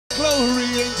glory,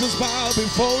 angels bow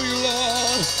before you,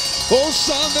 Lord. Oh,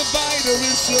 Son Divider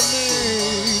is your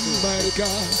name, mighty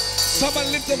God.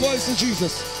 Somebody lift the voice to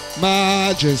Jesus.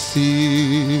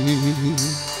 Majesty,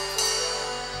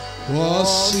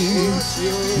 worship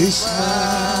His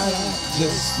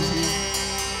majesty.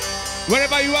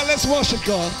 Wherever you are, let's worship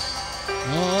God.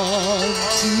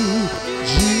 Unto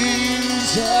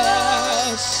Jesus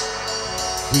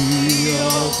be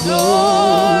all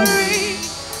glory,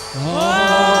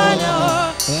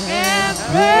 honor, and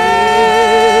praise.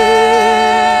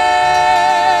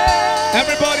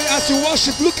 Everybody, as you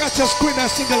worship, look at your screen and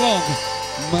sing along.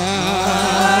 Majesty,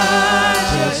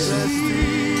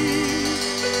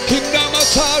 kingdom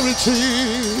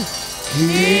authority,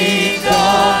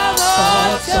 kingdom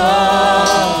authority,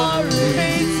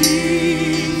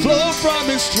 flow from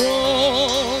His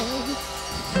throne,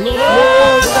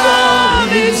 flow from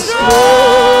His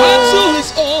throne, unto His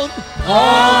own,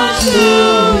 unto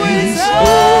His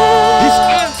own. His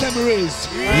anthem raised,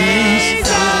 His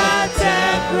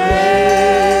anthem raised.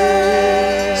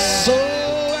 So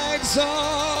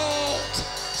exalt,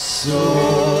 so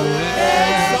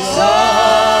exalt,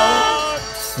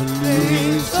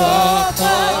 lift up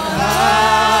on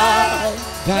high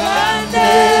the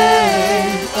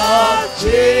name of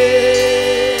Jesus.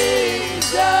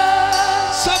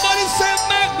 Somebody say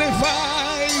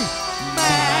magnify,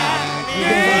 magnify.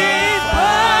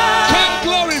 Come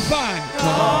glorify,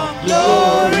 come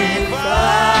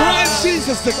glorify. Christ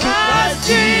Jesus the King, Christ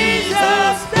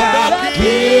Jesus the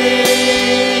King.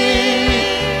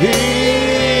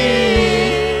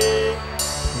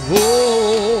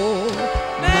 Oh,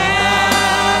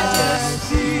 majesty,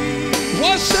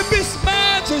 worship His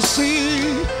majesty,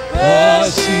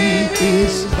 worship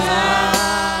His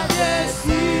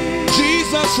majesty.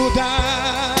 Jesus who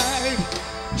died,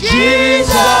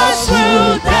 Jesus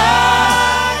who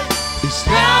died, is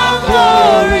now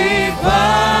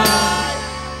glorified,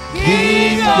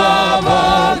 King of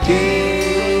all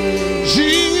kings.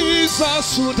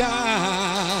 Jesus who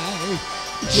died,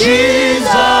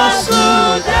 Jesus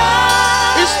who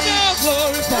died, is now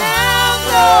glorified,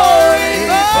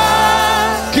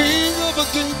 King of all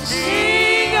kings,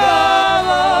 King of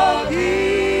all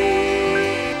kings.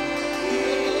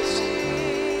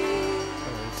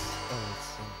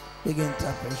 Begin to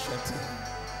appreciate Him.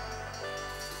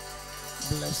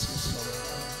 Bless His holy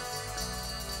name.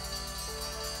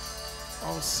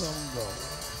 Awesome God,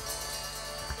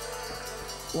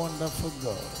 wonderful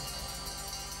God,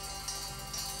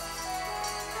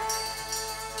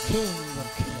 King of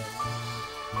kings,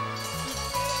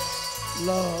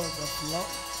 Lord of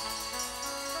lords,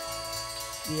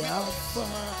 the Alpha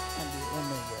and the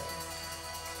Omega.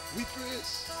 We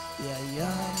praise the I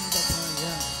am that I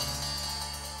am.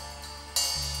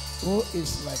 Who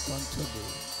is like unto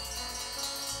thee,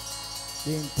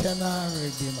 the eternal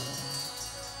Redeemer.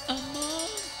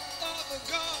 Among other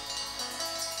gods,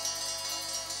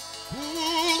 who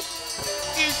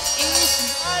is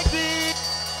like thee?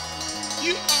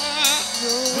 You are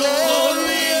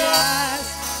glorious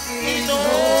in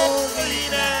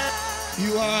holiness.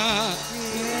 You are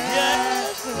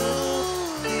fearful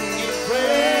in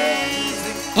praise.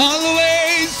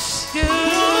 Always do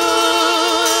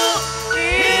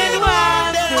in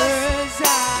wonders.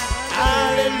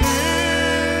 Hallelujah.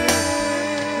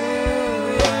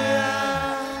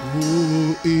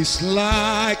 Who is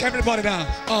like, everybody now,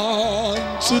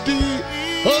 unto thee,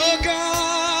 oh God.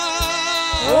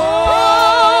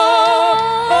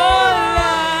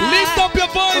 Lift up your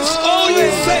voice, all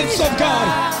ye saints of God.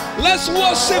 Let's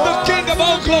worship the King of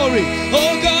all glory.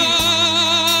 Oh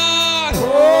God,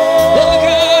 oh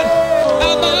God,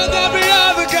 among every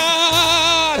other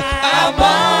God,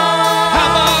 among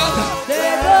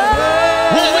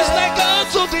who is like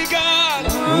unto thee, God?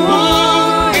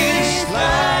 Who is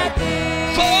like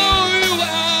thee? For you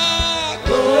are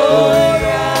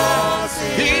glorious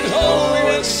in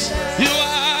holiness. You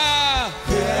are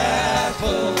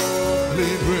fearfully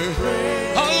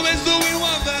brave, always doing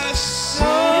wonders.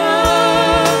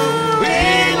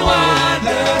 Doing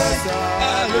wonders.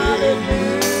 Hallelujah.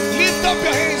 Lift up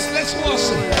your hands, let's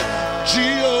worship.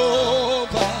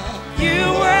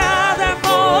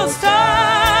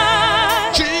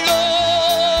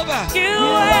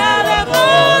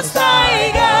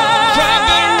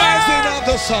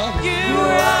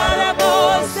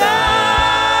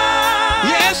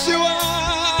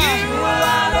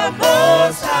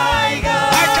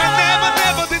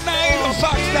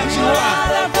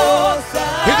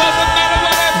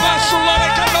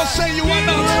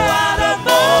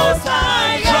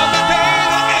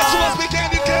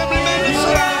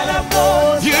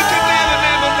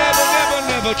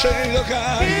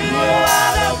 God. You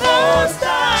are the most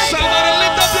high. Somebody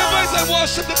lift up your voice and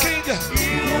worship the King.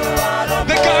 You are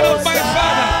The God of my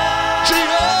Father. You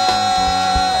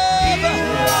are the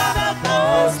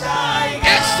most high.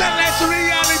 Excellent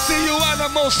reality, you are the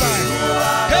most high. You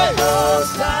are Hey. the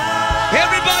most high.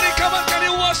 Everybody, come on, can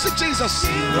you worship Jesus?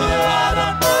 You are the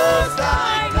most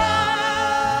high God.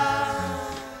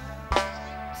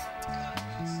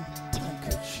 Thank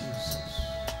you, Jesus.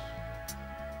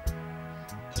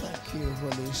 Thank you,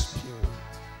 Holy Spirit.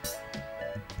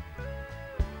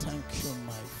 Thank you,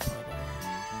 my Father.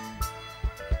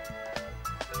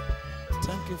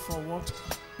 Thank you for what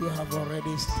you have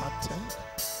already started.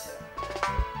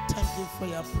 Thank you for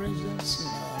your presence in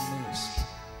our midst.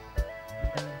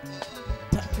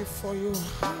 Thank you for you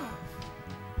have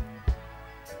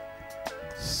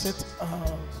set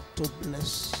out to bless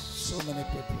so many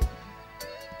people.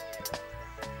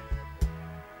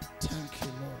 Thank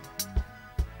you, Lord.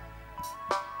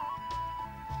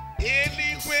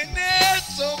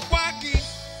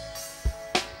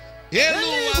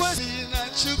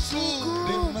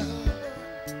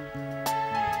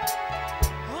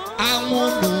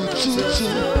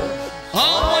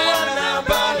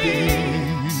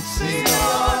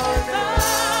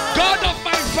 God of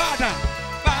my Father.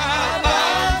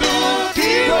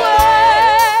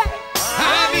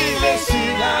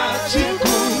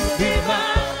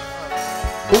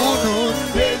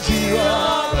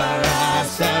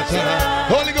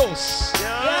 Holy Ghost.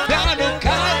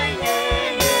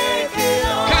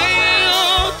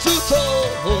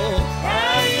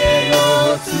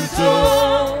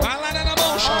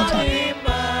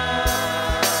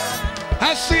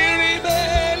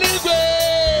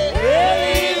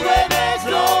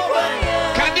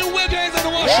 Can you wave your hands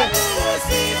and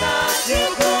worship?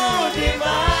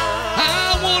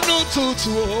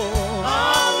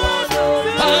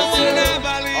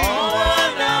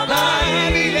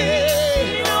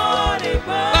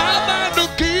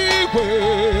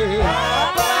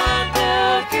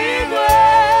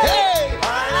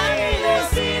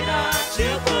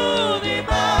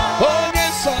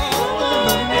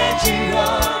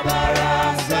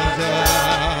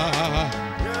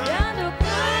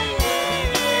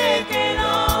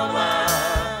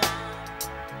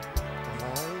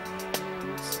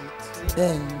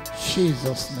 In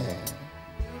Jesus' name.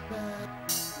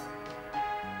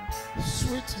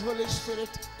 Sweet Holy Spirit,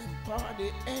 empower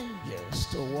the angels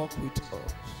to walk with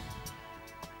us.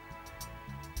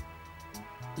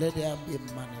 Let there be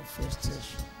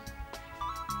manifestation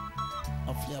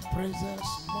of your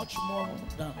presence much more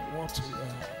than what we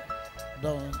have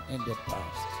done in the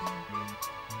past.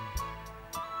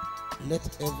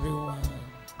 Let everyone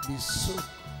be soaked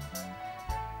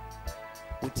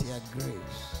with your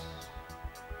grace,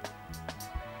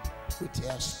 with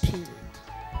your spirit,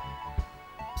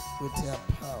 with your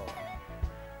power.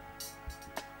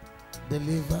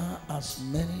 Deliver as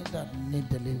many that need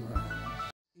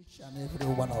deliverance, each and every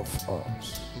one of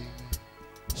us.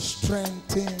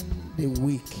 Strengthen the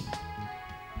weak.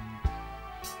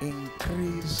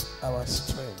 Increase our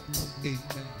strength.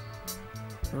 Amen.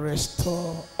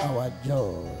 Restore our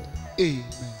joy.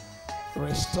 Amen.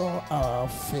 Restore our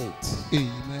faith.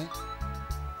 Amen.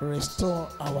 Restore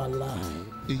our life.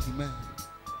 Amen.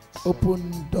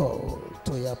 Open door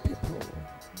to your people.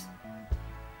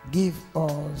 Give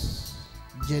us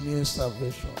genuine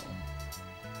salvation.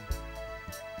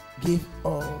 Give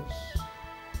us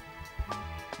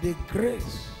the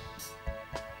grace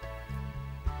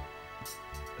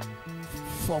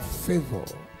for favor,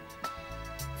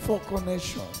 for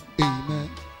connection. Amen.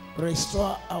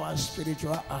 Restore our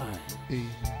spiritual eye. Amen.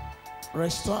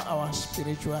 Restore our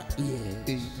spiritual ears.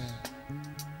 Amen.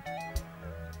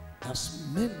 As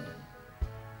many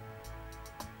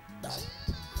that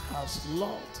has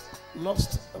lost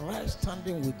right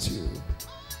standing with you,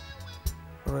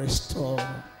 restore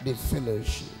the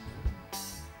fellowship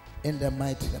in the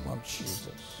mighty name of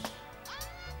Jesus.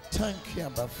 Thank you,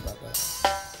 Abba Father.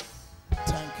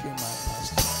 Thank you, my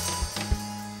Master.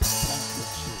 Thank you,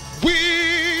 Jesus.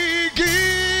 We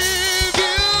give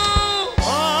you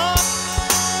all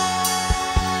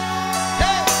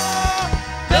the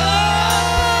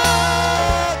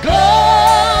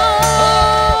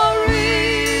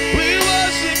glory. We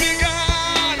worship you,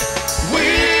 God. We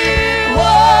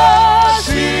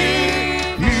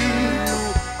worship you.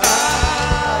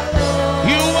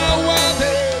 You are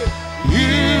worthy.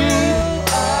 You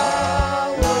are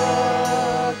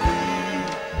worthy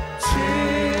to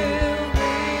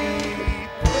be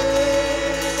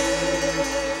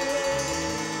praised.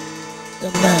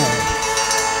 Amen.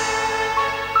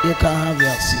 You can have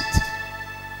your seat.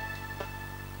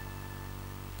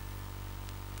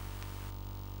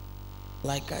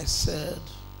 Like I said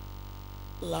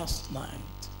last night,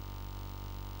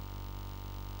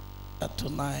 that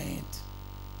tonight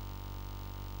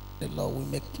the Lord will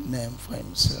make a name for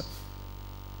himself.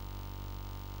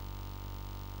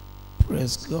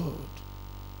 Praise God.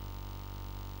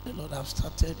 The Lord has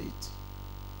started it,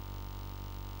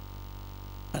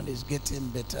 and it's getting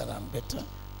better and better.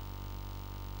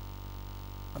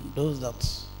 And those that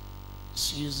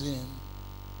is using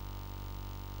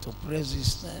to praise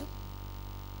his name,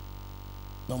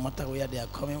 no matter where they are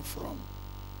coming from,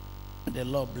 may the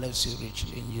Lord bless you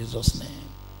richly in Jesus' name.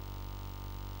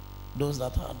 Those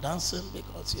that are dancing,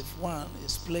 because if one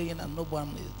is playing and no one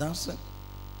is dancing,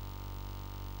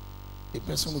 the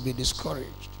person will be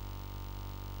discouraged.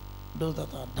 Those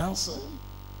that are dancing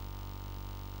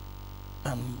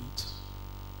and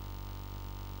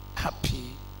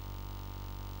happy,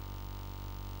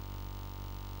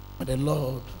 may the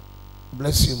Lord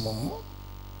bless you more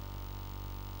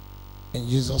in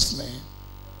Jesus' name.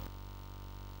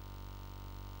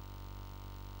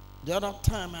 The other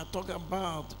time I talked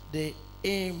about the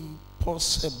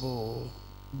impossible,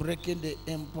 breaking the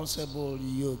impossible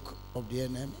yoke of the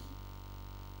enemy.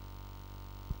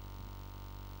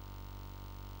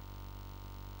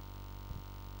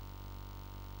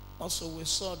 Also, we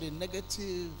saw the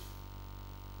negative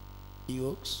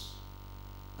yokes,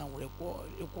 and we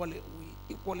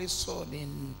equally saw the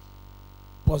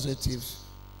positive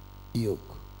yoke.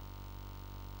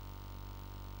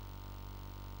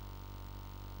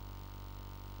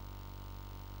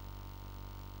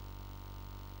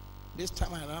 This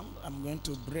time around, I'm going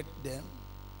to break them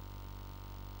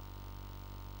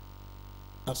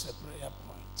as a prayer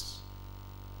point.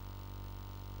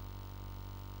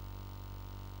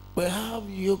 We have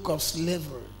yoke of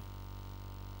slavery.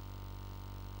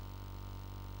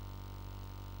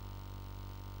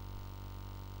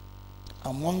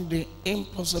 Among the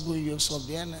impossible yokes of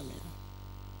the enemy,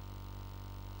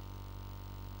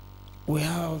 we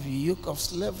have yoke of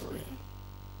slavery.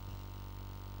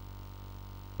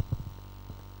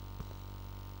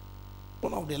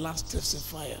 One of the last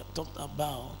testifiers talked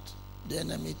about the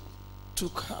enemy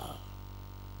took her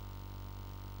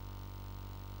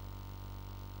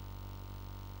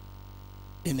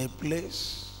in a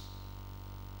place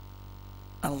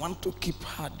and want to keep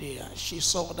her there. She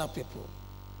saw other people.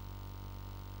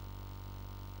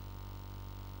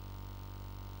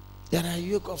 There are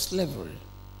yoke of slavery.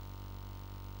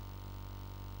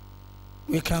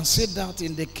 We can see that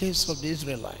in the case of the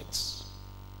Israelites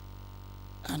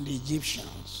and the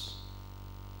Egyptians.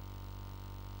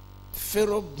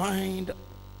 Pharaoh bind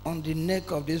on the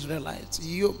neck of the Israelites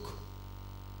yoke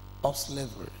of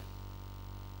slavery,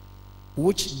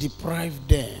 which deprived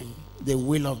them the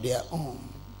will of their own.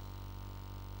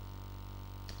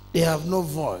 They have no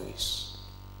voice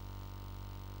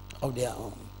of their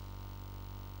own.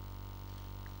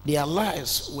 Their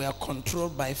lives were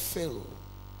controlled by Pharaoh.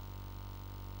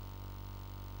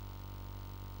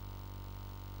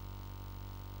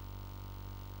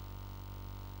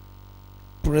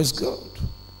 Praise God.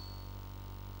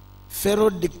 Pharaoh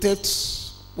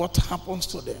dictates what happens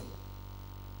to them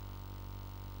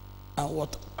and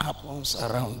what happens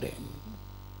around them.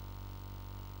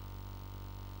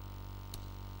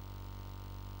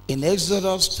 In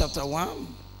Exodus chapter 1,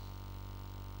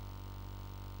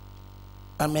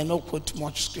 I may not quote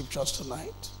much scriptures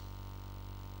tonight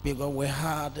because we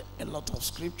had a lot of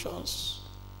scriptures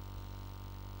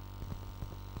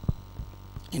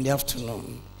in the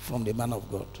afternoon from the man of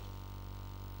God.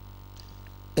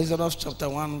 Exodus chapter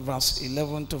 1 verse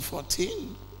 11 to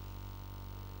 14.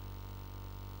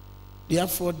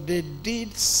 Therefore they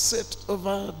did set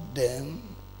over them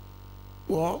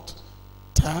what?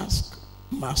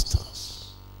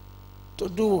 Taskmasters. To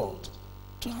do what?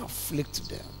 To afflict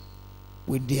them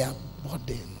with their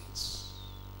burdens.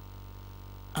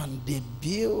 And they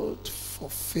built for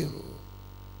Pharaoh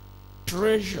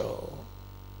treasure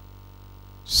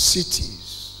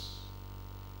cities,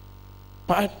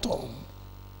 Python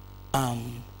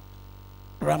and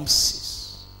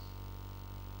Ramses.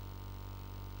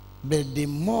 But the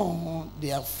more they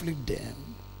afflict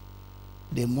them,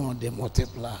 the more they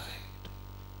multiplied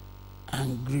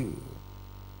and grew.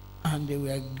 And they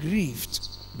were grieved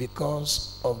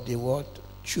because of the what?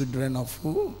 Children of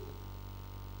who?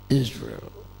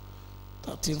 Israel.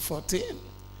 13:14.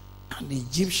 And the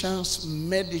Egyptians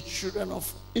made the children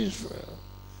of Israel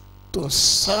to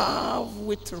serve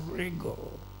with rigor.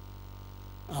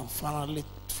 And finally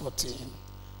 14.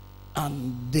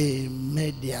 And they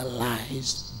made their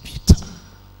lives bitter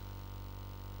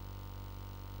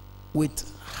with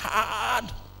hard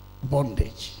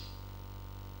bondage.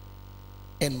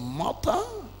 in mortar,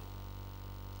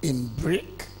 in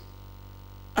brick,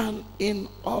 and in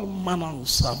all manner of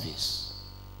service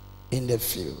in the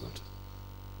field.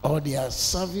 Or their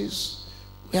service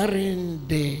wherein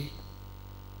they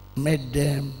made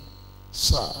them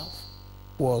serve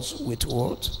was with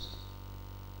what?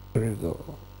 Rigor.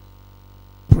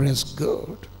 Praise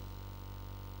God.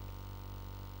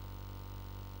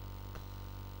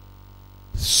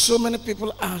 So many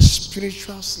people are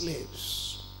spiritual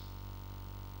slaves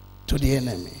to the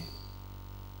enemy.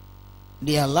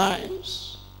 Their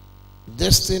lives,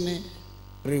 destiny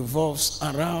revolves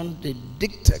around the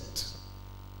dictate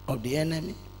of the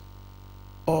enemy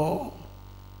or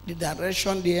the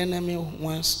direction the enemy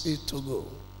wants it to go.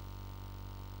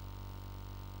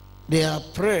 They are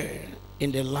prey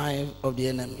in the life of the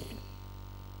enemy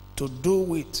to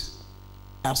do it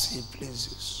as he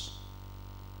pleases.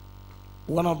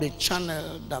 One of the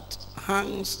channels that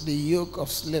hangs the yoke of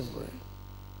slavery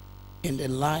in the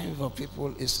life of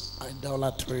people is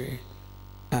idolatry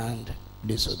and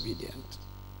disobedience.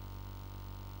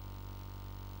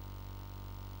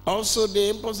 Also, the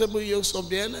impossible yokes of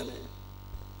the enemy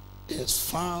is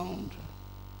found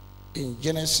in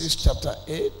Genesis chapter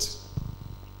 8.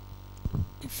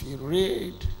 If you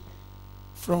read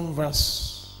from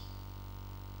verse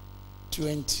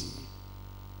 20.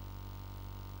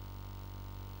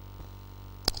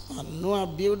 And Noah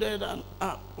builded an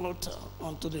altar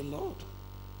unto the Lord,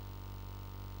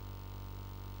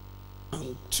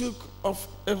 and took of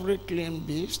every clean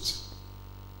beast,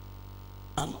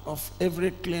 and of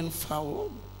every clean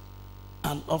fowl,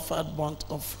 and offered burnt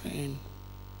offering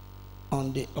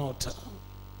on the altar.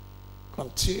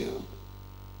 Continue.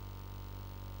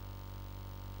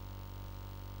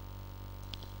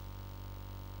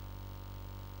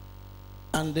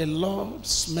 And the Lord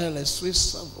smelled a sweet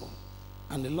savour.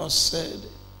 And the Lord said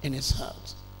in his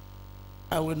heart,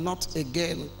 I will not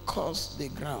again curse the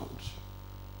ground.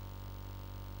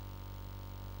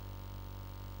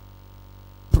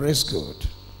 Praise God.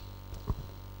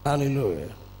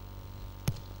 Hallelujah.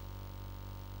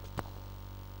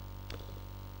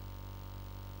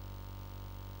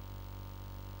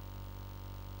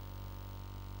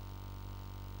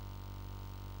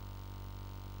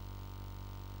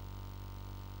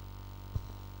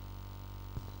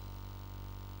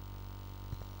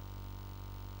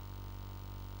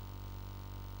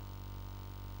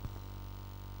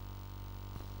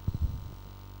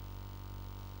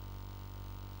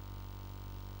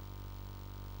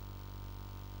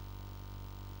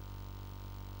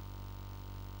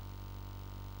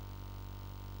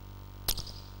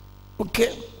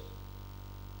 Okay.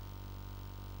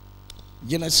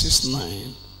 Genesis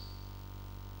 9.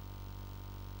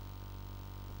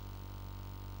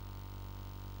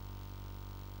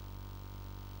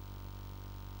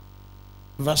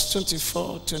 Verse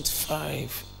 24,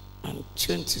 25, and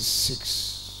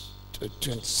 26 to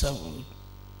 27.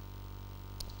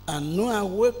 And Noah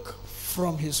woke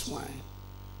from his wine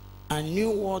and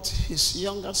knew what his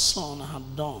younger son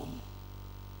had done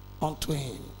unto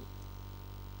him.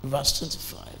 Verse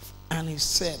 25. And he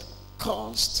said,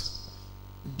 Cursed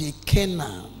be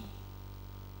Canaan,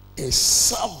 a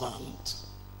servant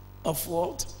of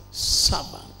what?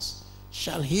 Servants.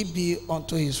 Shall he be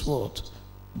unto his what?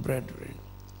 Brethren.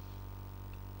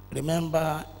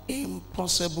 Remember,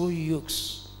 impossible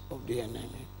yokes of the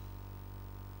enemy.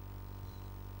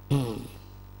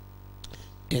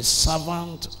 A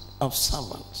servant of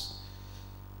servants.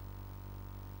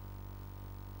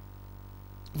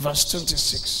 Verse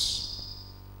 26.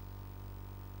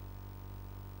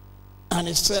 And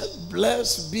he said,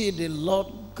 Blessed be the Lord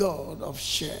God of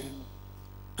Shem,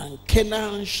 and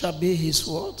Canaan shall be his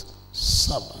what?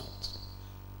 Servant.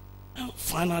 And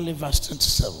finally, verse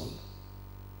 27.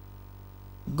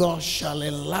 God shall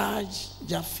enlarge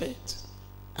Japheth,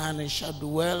 and he shall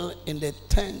dwell in the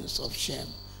tents of Shem,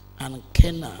 and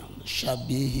Canaan shall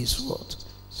be his what?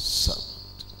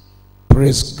 Servant.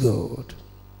 Praise God.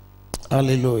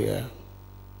 Hallelujah.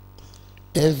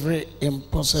 Every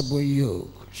impossible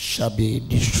yoke shall be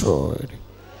destroyed.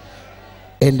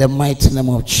 In the mighty name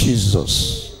of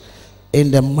Jesus. In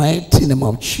the mighty name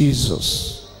of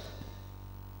Jesus.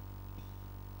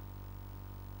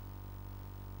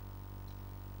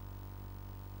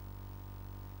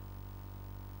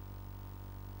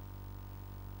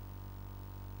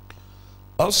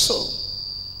 Also,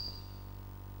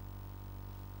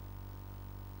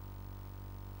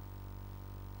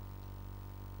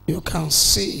 you can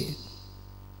see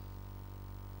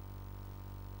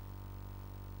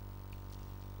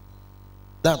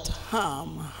that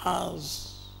Ham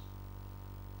has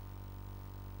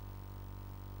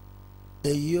a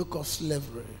yoke of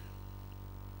slavery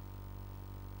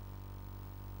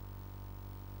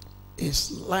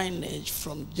is lineage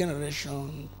from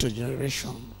generation to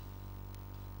generation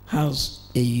has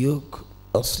a yoke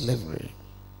of slavery.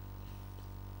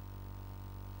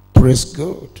 Praise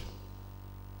God.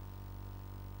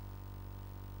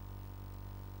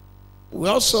 We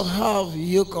also have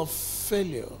yoke of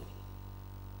failure.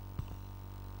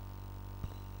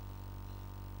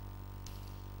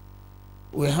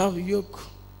 We have yoke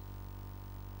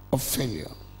of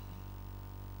failure.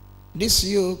 This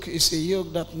yoke is a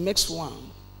yoke that makes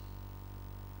one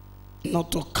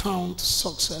not to count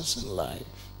success in life.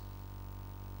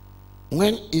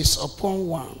 When it's upon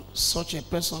one, such a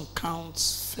person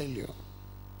counts failure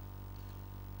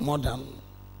more than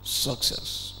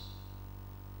success.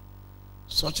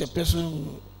 Such a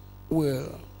person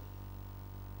will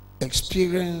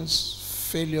experience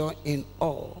failure in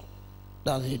all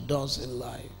that he does in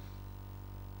life.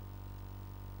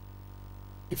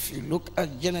 If you look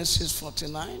at Genesis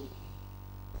 49,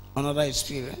 another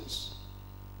experience,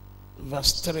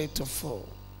 verse 3 to 4.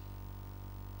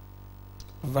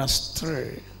 Verse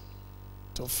 3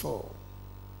 to 4.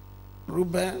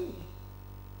 Reuben,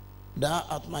 thou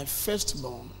art my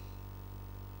firstborn,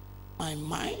 my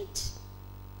might,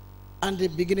 and the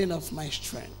beginning of my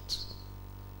strength,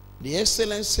 the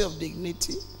excellency of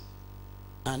dignity,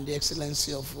 and the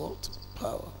excellency of what?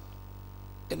 Power.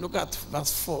 And look at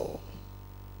verse 4.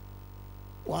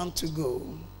 One to go.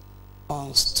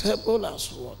 Unstable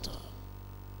as water,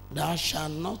 thou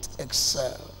shalt not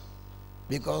excel,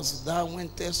 because thou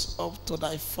wentest up to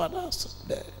thy father's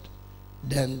bed,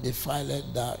 then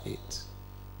defiled thou it.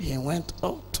 He went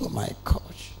up to my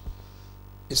couch.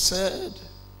 He said,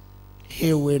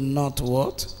 he will not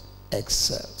what?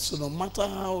 Excel. So no matter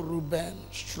how Reuben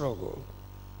struggled,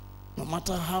 no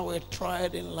matter how he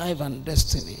tried in life and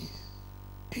destiny,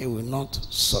 he will not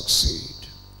succeed.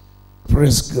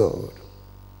 Praise God.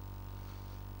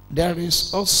 There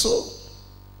is also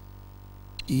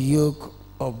yoke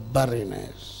of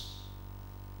barrenness.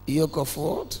 Yoke of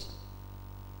what?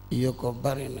 Yoke of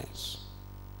barrenness.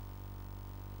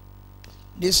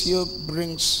 This yoke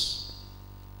brings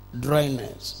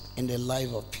dryness in the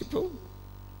life of people,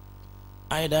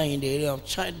 either in the area of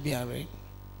childbearing,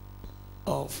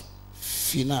 of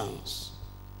finance.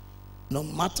 No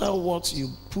matter what you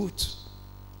put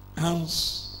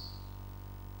hands,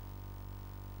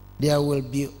 there will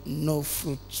be no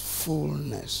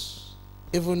fruitfulness,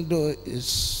 even though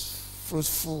it's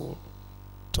fruitful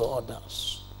to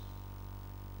others.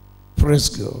 Praise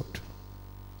God.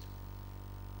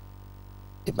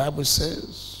 The Bible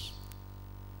says,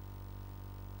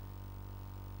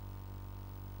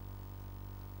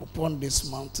 upon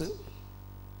this mountain,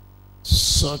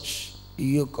 such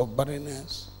yoke of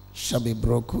barrenness shall be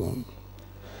broken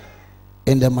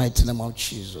in the mighty name of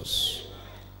Jesus.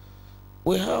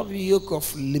 We have yoke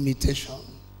of limitation.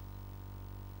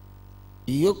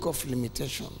 Yoke of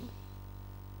limitation.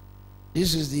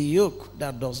 This is the yoke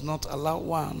that does not allow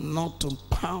one not to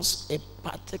pass a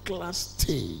particular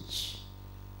stage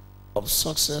of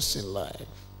success in life.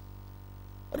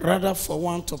 Rather, for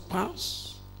one to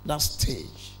pass that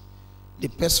stage, the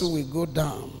person will go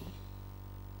down.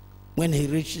 When he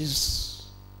reaches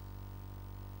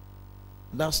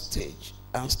that stage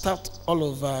and start all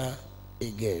over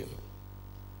again,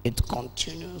 it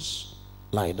continues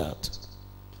like that.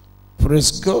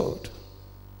 Praise God.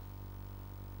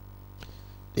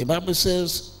 The Bible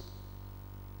says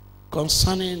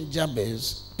concerning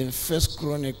Jabez in 1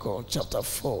 Chronicle chapter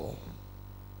 4,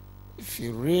 if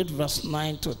you read verse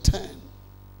 9 to 10,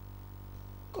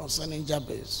 concerning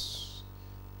Jabez,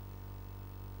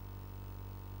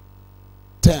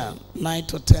 9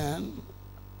 to 10,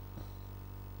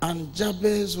 and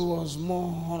Jabez was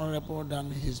more honorable than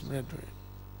his brethren,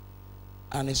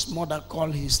 and his mother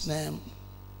called his name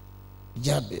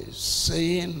Jabez,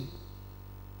 saying,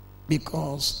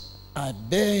 because I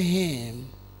bear him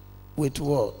with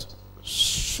what?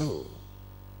 Shoe.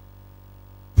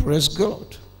 Praise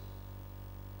God.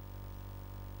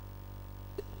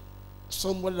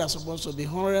 Somebody that's supposed to be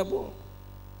honorable,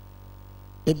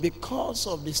 but because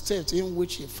of the state in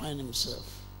which he finds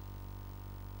himself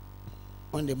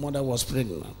when the mother was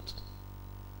pregnant,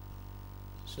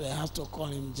 so he has to call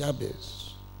him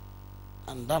Jabez,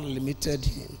 and that limited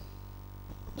him,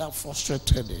 that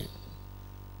frustrated him.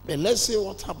 But let's see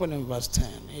what happened in verse 10.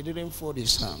 He didn't fold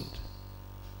his hand.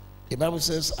 The Bible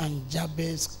says, and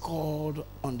Jabez called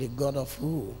on the God of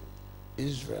who?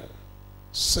 Israel,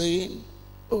 saying,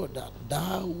 oh, that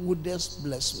thou wouldest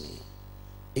bless me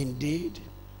indeed,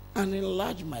 and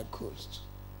enlarge my coast,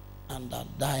 and that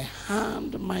thy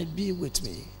hand might be with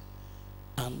me,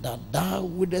 and that thou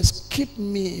wouldest keep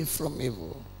me from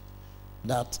evil,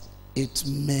 that it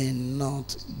may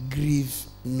not grieve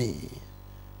me.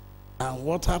 And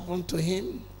what happened to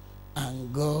him?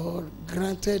 And God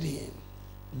granted him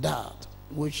that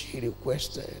which he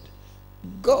requested.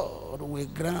 God will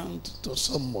grant to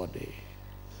somebody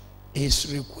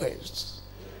his request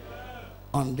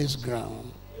on this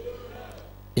ground,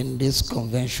 in this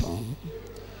convention,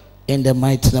 in the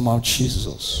mighty name of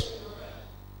Jesus.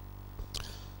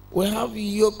 We have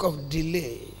yoke of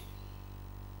delay.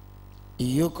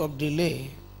 Yoke of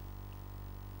delay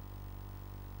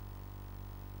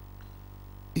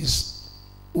is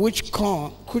which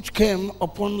came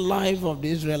upon life of the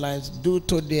Israelites due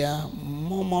to their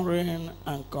murmuring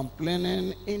and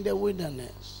complaining in the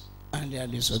wilderness and their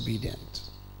disobedience.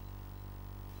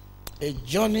 A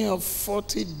journey of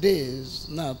 40 days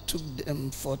now took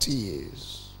them 40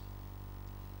 years.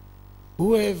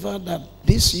 Whoever that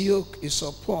this yoke is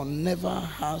upon never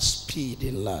has speed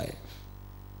in life.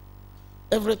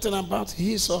 Everything about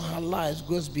his or her life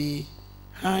goes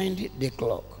behind the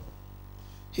clock.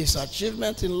 His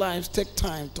achievement in life take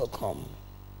time to come.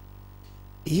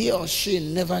 He or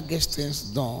she never gets things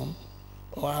done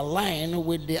or aligned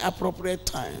with the appropriate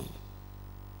time.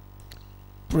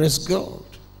 Praise God.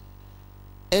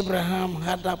 Abraham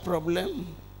had that problem.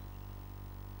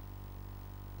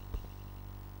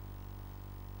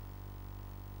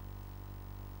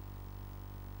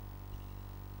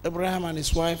 Abraham and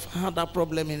his wife had that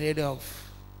problem in the area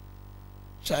of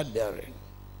childbearing.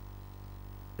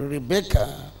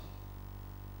 Rebecca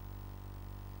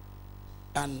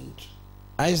and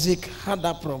Isaac had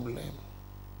that problem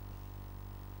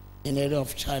in the area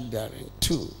of childbearing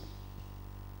too.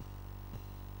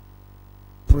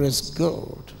 Praise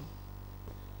God.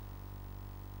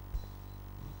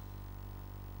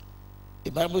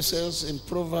 The Bible says in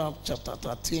Proverbs chapter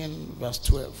 13 verse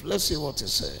 12. Let's see what it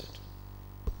said.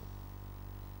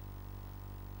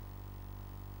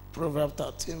 Proverbs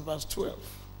 13 verse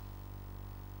 12.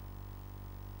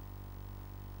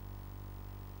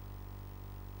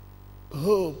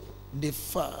 Hope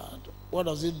deferred, what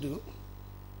does it do?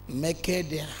 Maketh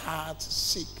the heart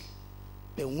sick.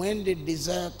 But when the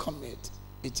desire cometh,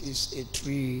 it is a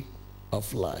tree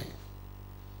of life.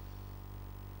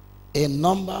 In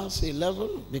Numbers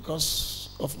 11, because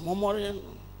of murmuring,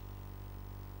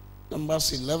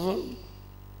 Numbers 11,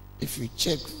 if you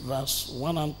check verse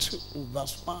 1 and 2,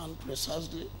 verse 1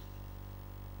 precisely,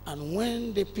 and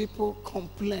when the people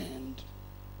complained,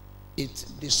 it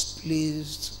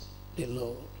displeased the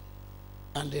Lord.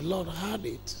 And the Lord heard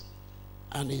it,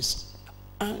 and his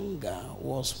anger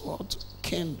was what?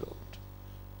 Kindled.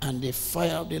 And the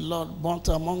fire of the Lord burnt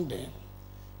among them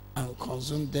and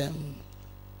consumed them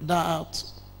that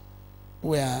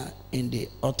were in the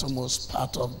uttermost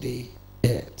part of the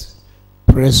earth.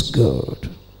 Praise God.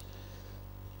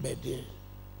 But the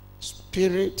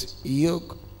spirit,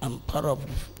 yoke, and power of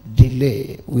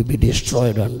delay will be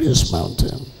destroyed on this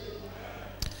mountain.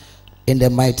 In the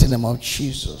mighty name of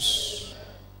Jesus.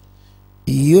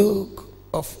 Yoke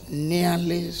of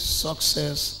nearly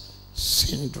success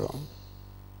syndrome.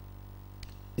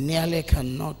 Nearly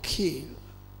cannot kill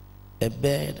a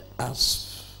bird,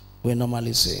 as we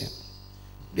normally say.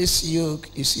 This yoke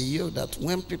is a yoke that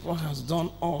when people has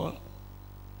done all,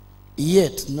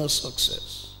 yet no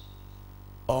success,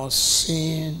 or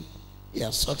seen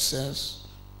your success,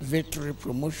 victory,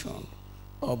 promotion,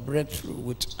 or breakthrough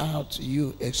without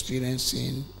you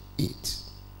experiencing it.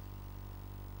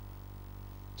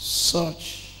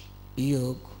 Such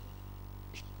yoke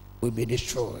will be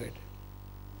destroyed.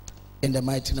 In the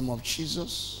mighty name of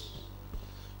Jesus.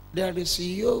 There is a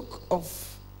yoke of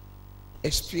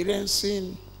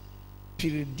experiencing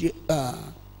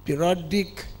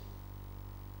periodic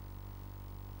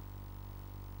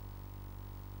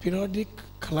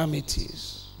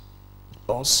calamities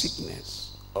or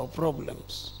sickness or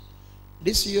problems.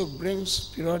 This yoke brings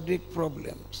periodic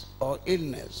problems or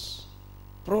illness.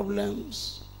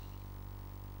 Problems,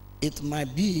 it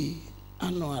might be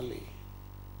annually,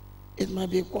 it might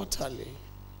be quarterly,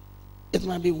 it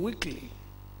might be weekly,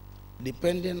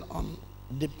 depending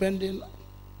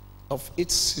of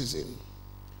its season.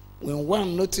 When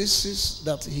one notices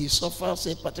that he suffers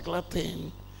a particular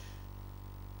thing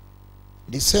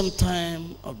the same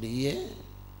time of the year,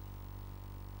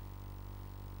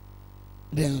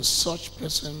 then such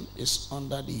person is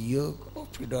under the yoke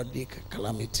of periodic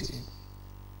calamity.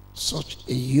 Such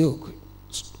a yoke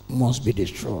must be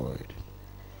destroyed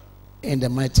in the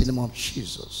mighty name of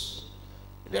Jesus.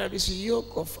 There is a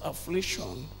yoke of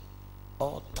affliction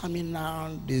or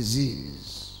terminal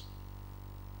disease.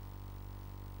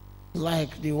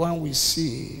 like the one we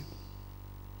see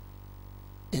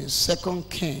in 2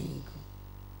 Kings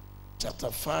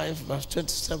chapter 5 verse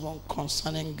 27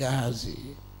 concerning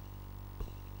Gehazi.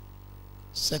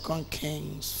 2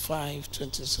 Kings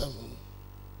 5:27.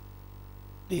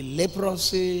 The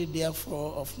leprosy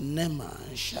therefore of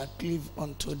Naaman shall cleave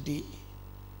unto thee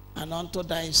and unto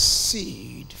thy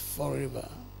seed forever.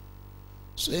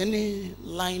 So any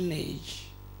lineage,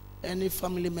 any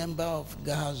family member of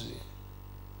Gehazi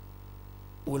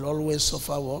will always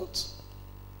suffer what?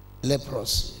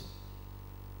 Leprosy.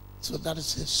 So that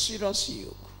is a serious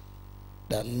yoke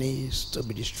that needs to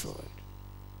be destroyed.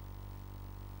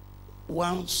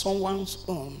 Someone's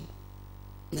own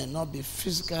may not be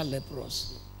physical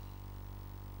leprosy,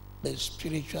 but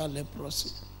spiritual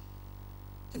leprosy.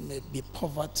 It may be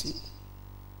poverty.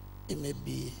 It may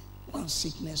be one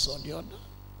sickness or the other.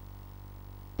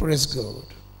 Praise God.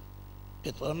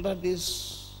 But under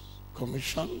this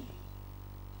commission,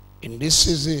 in this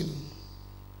season,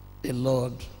 the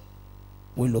Lord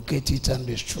will locate it and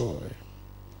destroy.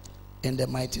 In the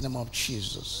mighty name of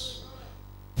Jesus.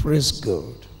 Praise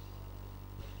God.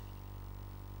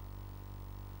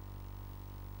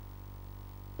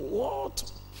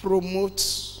 What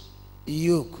promotes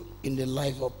yoke in the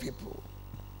life of people?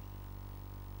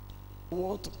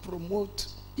 What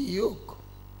promotes yoke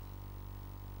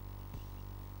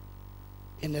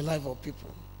in the life of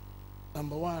people?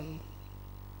 Number one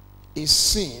is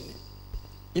sin.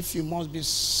 If you must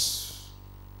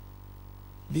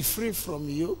be free from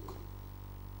yoke,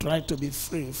 try to be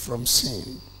free from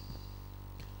sin.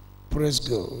 Praise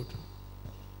God.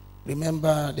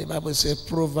 Remember, the Bible says,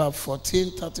 Proverbs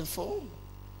 14:34,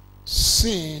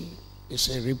 sin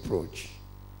is a reproach.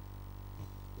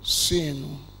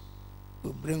 Sin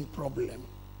will bring problem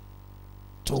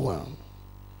to one.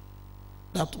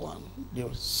 That one, the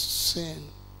sin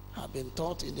have been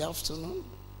taught in the afternoon.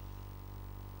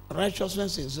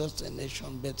 Righteousness is just a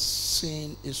nation, but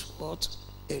sin is what?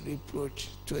 A reproach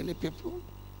to any people.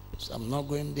 So I'm not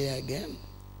going there again.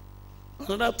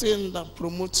 Another thing that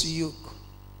promotes yoke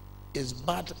is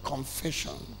bad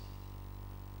confession.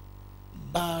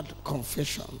 Bad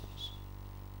confessions.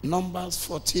 Numbers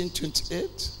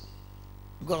 14:28.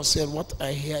 God said, what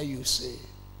I hear you say,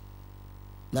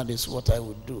 that is what I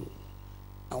will do.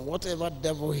 And whatever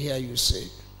devil hear you say,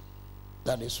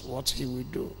 that is what he will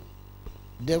do.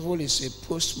 Devil is a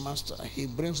postmaster. He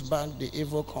brings back the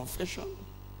evil confession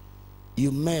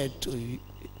you made to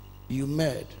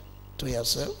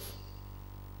yourself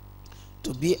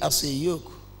to be as a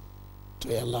yoke to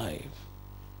your life.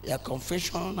 Your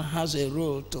confession has a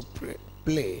role to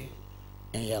play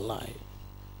in your life.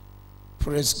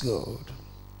 Praise God.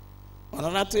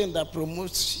 Another thing that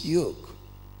promotes yoke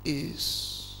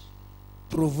is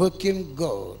provoking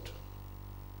God.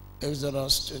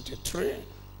 Exodus 23,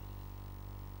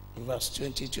 verse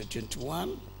 20 to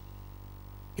 21.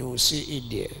 You will see it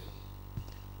there.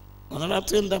 Another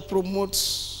thing that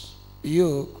promotes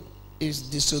yoke is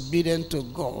disobedient to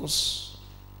God's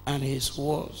and his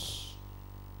words.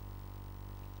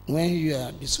 When you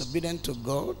are disobedient to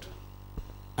God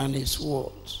and his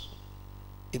words,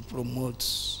 it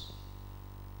promotes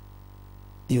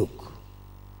yoke.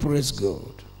 Praise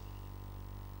God.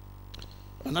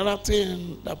 Another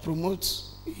thing that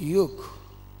promotes yoke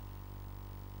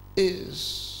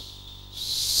is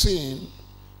sin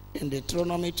in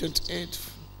Deuteronomy 28,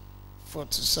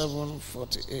 47,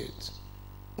 48.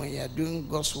 When you are doing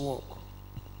God's work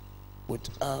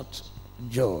without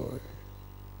joy.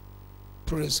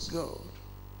 Praise God.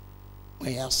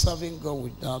 When you are serving God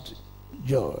without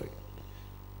joy,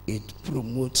 it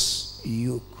promotes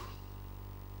yoke.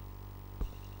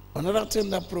 Another thing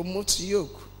that promotes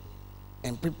yoke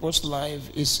in people's life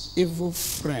is evil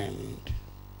friend.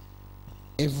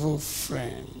 Evil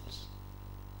friends.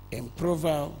 In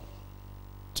Proverbs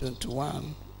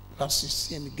 21, verse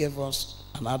 16 gave us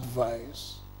an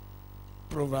advice.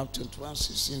 Proverbs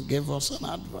 21:16 gave us an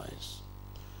advice.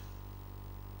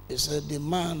 It said, the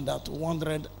man that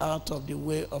wandered out of the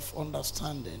way of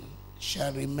understanding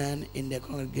shall remain in the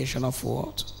congregation of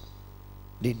what?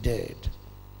 The dead.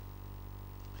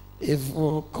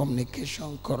 Evil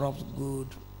communication corrupts good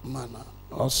manner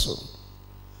also.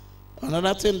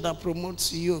 Another thing that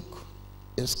promotes yoke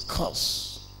is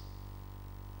curse.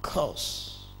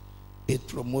 Curse. It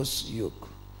promotes yoke.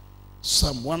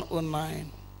 Psalm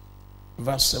 109,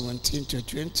 verse 17 to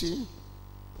 20.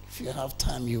 If you have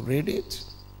time, you read it.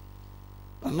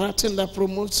 Another thing that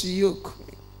promotes yoke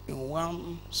in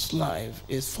one's life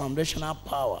is foundational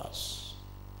powers.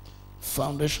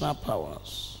 Foundational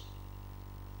powers.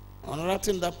 Another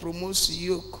thing that promotes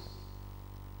yoke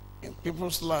in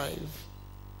people's life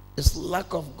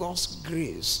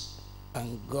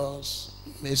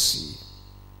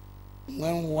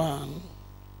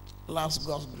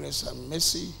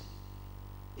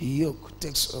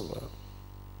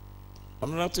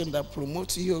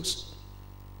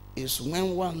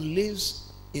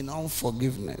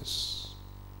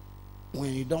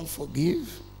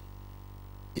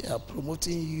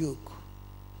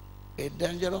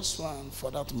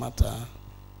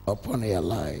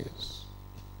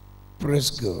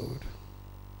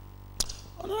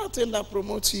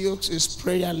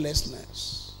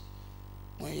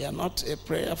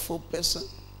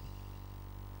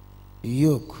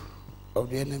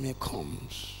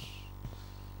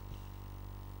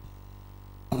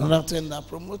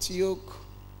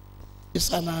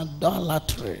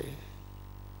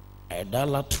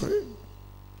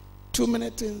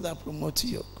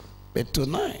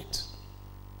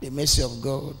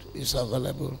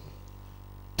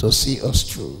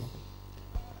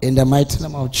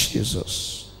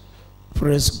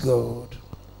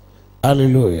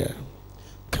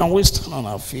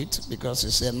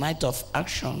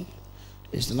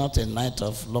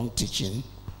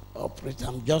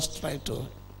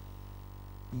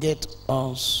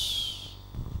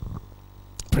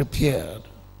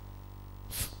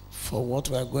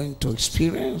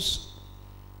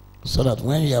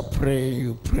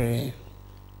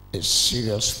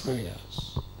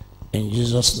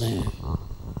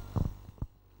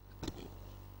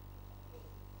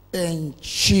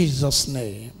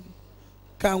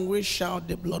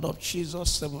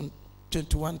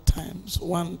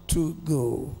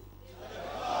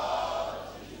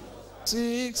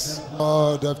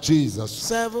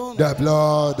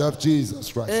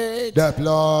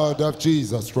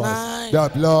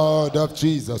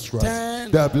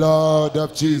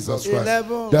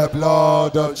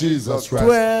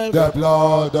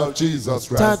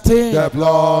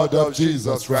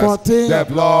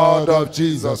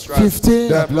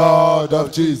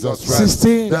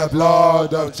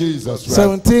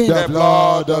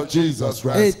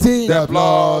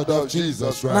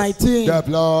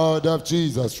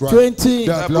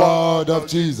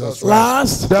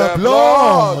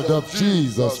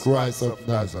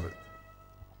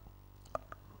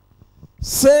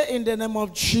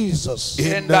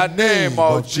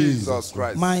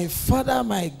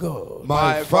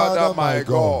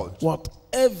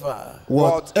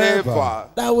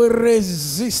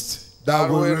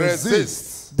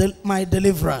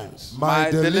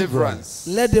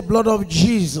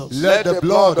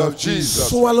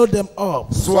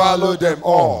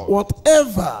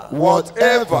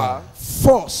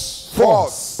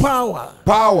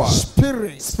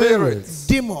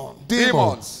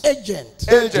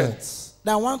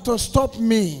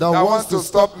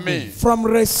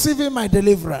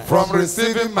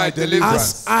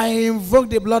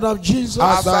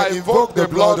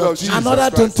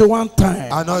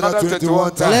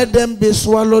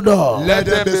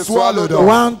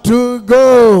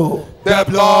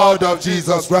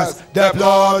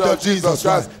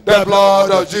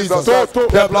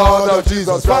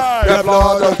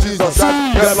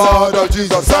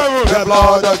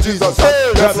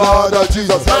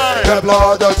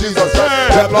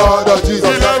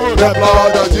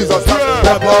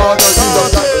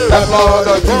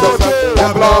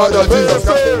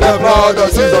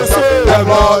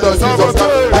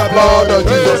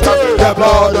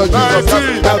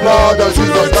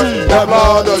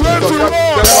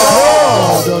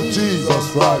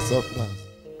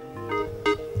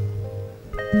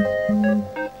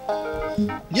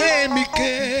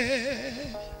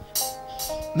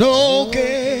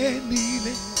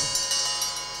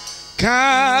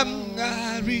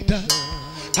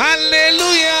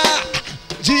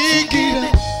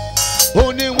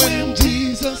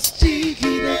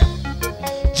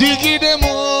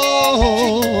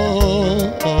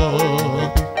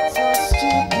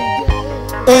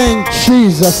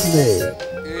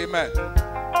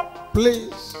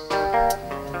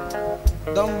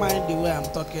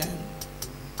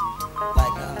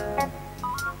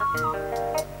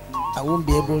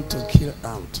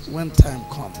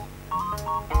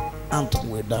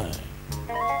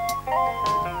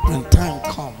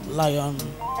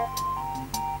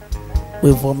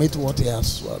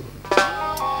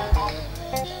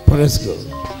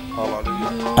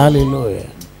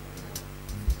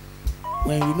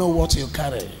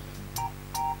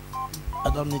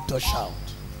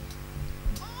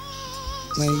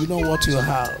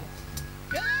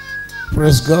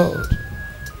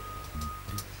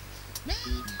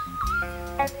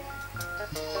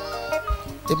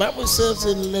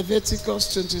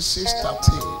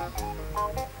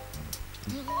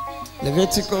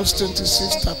Leviticus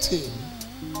 26:13.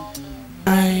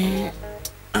 I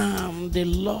am the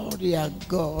Lord your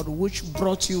God, which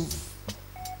brought you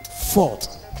forth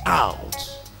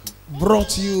out.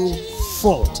 Brought you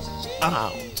forth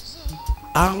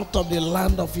out of the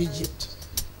land of Egypt,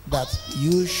 that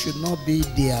you should not be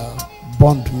their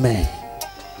bondmen.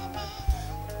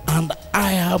 And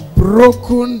I have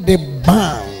broken the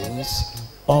bands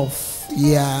of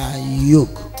your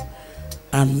yoke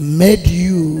and made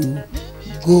you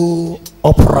go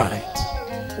upright.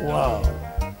 Wow.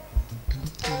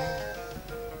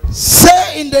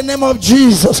 Say in the name of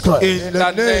Jesus Christ. In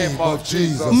the name of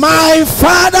Jesus. My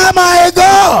Father, my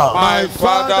God. My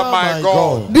Father, my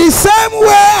God. The same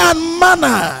way and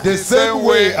manner. The same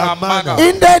way and manner.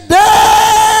 In the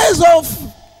days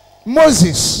of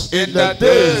Moses. In the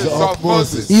days of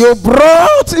Moses. You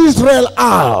brought Israel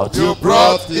out. You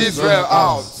brought Israel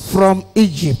out. From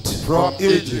Egypt. From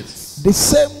Egypt. The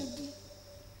same.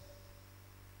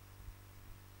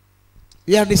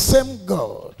 You are the same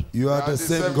God. You are the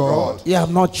same God. You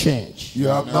have not changed. You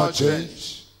have not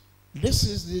changed. This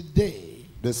is the day.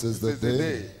 This is the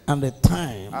day. And the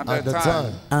time. And the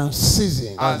time. And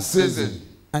season. And season.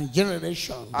 And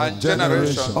generation. And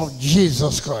generation. Of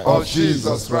Jesus Christ. Of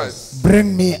Jesus Christ.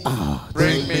 Bring me out.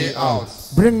 Bring me out.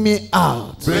 Bring me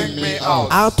out. Bring me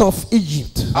out. Out of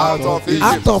Egypt. Out of Egypt.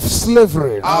 Out of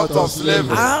slavery. Out of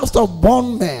slavery. Out of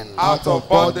bondmen. Out of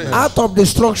bondage. Out of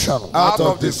destruction. Out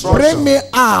of destruction. Bring me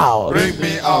out. Bring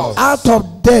me out. Out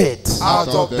of death. Out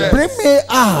of death. Bring me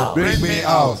out. Bring me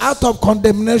out. Out of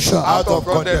condemnation. Out of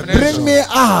condemnation. Bring me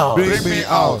out. Bring me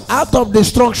out. Out of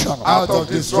destruction. Out of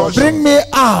destruction. Bring me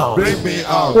out. Bring me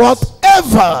out.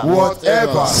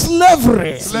 Whatever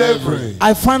slavery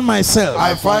I find myself.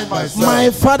 My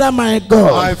Father, my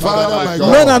God. My Father, my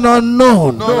God. Known and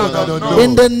unknown.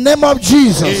 In the name of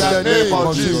Jesus. In the name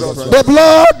of Jesus Christ. The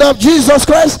blood of Jesus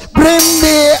Christ, bring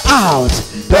me out.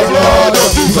 The blood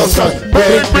of Jesus Christ,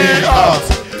 bring me out.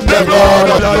 The blood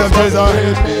of Jesus,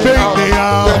 bring me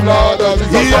out. The blood of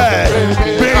Jesus,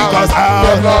 bring us out.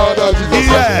 The blood of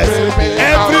Jesus,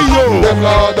 every yoke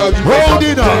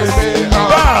holding us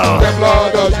bound. The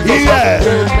blood of Jesus,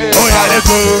 oh yeah, let's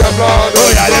go. Oh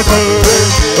yeah, let's go.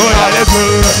 Oh yeah, let's go.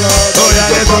 Oh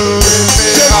yeah, let's go.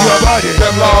 Shake your body. The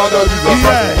blood of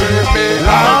Jesus,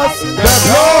 the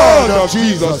blood of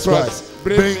Jesus Christ,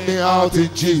 bring me out in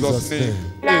Jesus' name.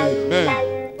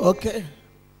 Amen. Okay.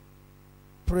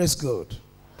 Praise God.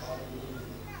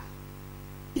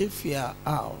 If you are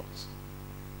out,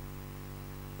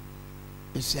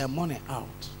 is your money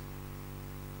out?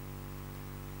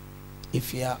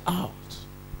 If you are out,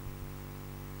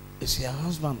 is your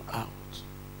husband out?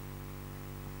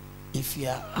 If you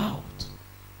are out,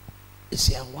 is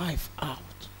your wife out?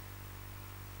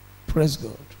 Praise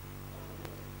God.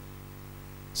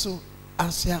 So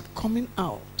as you are coming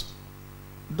out,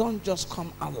 don't just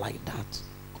come out like that.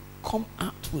 Come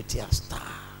out with your star.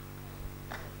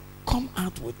 Come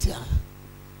out with your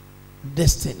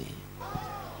destiny.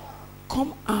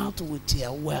 Come out with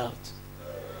your wealth.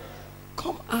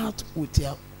 Come out with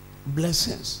your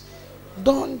blessings.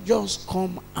 Don't just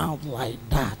come out like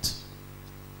that.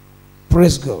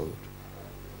 Praise God.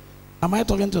 Am I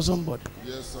talking to somebody?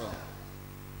 Yes, sir.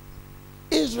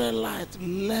 Israelites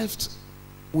left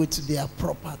with their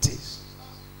properties.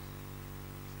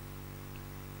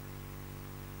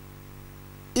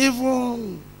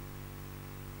 Even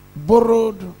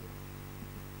borrowed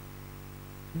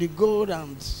the gold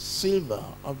and silver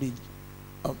of the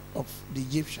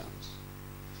Egyptians.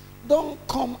 Don't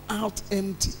come out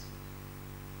empty.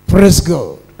 Praise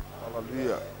God.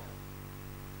 Hallelujah.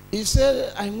 He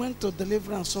said, I went to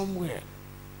deliverance somewhere.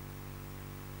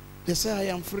 They said, I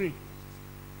am free.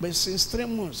 But since 3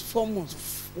 months, 4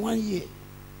 months, 1 year,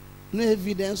 no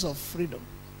evidence of freedom.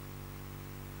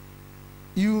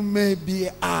 You may be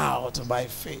out by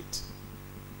faith,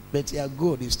 but your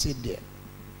gold is still there.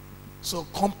 So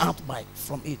come out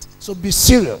from it. So be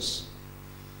serious.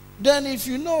 Then if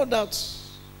you know that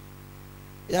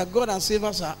your gold and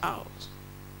silvers are out,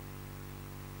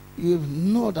 you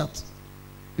know that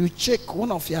you check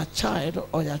one of your child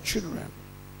or your children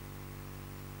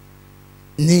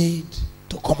need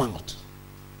to come out.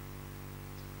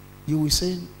 You will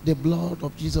say, the blood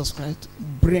of Jesus Christ,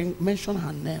 mention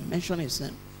her name, mention his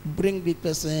name, bring the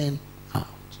person out.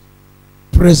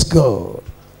 Praise God.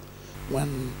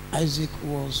 When Isaac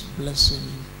was blessing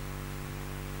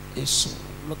his son,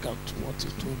 look at what he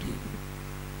told him.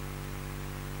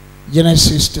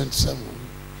 Genesis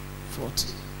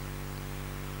 27:40.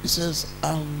 It says,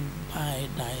 and by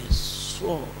thy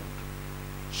sword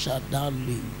shalt thou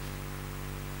live,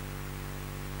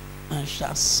 and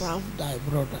shall serve thy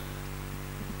brother.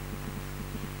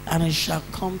 And it shall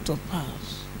come to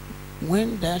pass,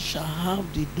 when thou shalt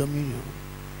have the dominion,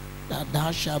 that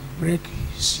thou shalt break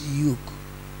his yoke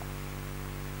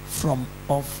from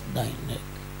off thy neck.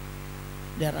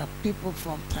 There are people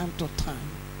from time to time,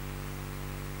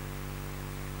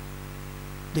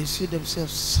 they see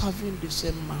themselves serving the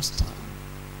same master.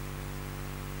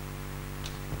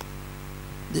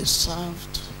 They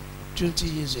served 20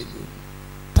 years ago,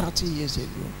 30 years ago,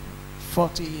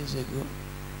 40 years ago,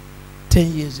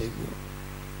 10 years ago.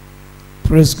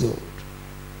 Praise God.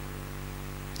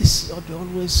 They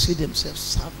always see themselves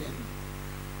serving,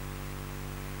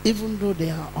 even though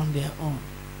they are on their own,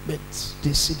 but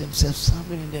they see themselves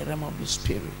serving in the realm of the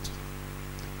spirit.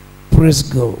 Praise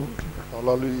God.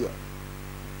 Hallelujah.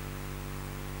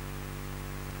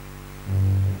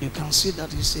 You can see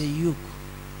that it's a yoke.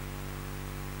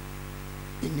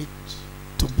 You need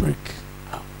to break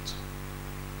out.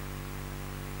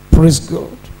 Praise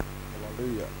God.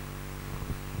 Hallelujah.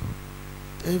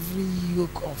 Every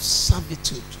yoke of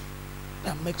servitude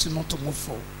that makes you not to move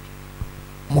forward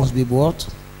must be what?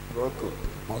 Broken.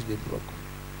 Must be broken.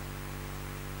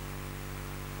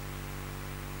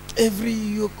 Every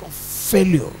yoke of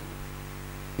failure,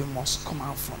 you must come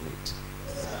out from it.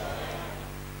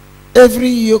 Every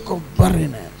yoke of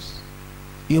barrenness,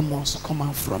 you must come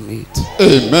out from it.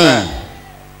 Amen.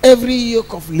 Every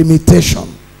yoke of limitation,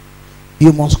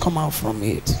 you must come out from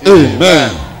it.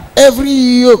 Amen. Every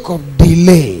yoke of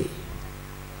delay,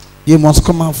 you must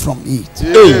come out from it.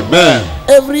 Amen.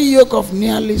 Every yoke of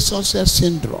nearly success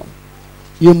syndrome,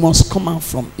 you must come out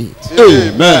from it.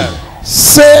 Amen.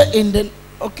 Say in the,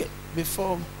 okay,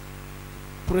 before,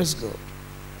 praise God.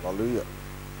 Hallelujah.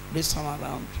 This time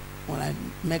around, when I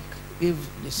give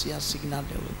the seer signal,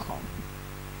 they will come.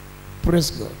 Praise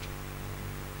God.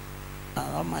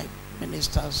 And all my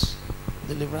ministers,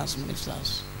 deliverance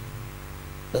ministers,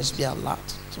 let's be alert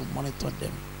to monitor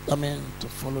them. I mean, to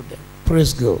follow them.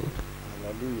 Praise God.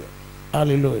 Hallelujah.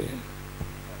 Hallelujah.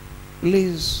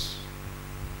 Please,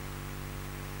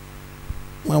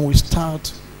 when we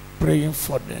start praying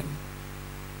for them,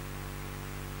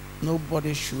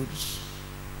 nobody should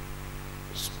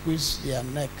squeeze their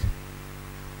neck.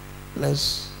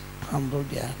 Let's handle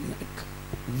their neck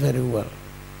very well.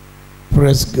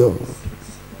 Praise God.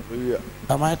 Hallelujah.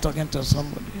 Am I talking to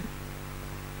somebody?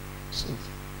 So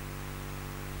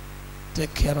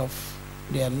take care of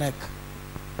their neck.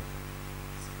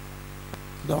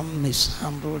 Don't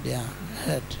mishandle their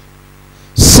head.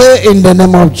 Say in the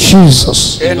name of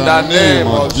Jesus. In the name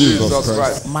of Jesus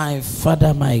Christ. My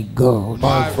Father, my God.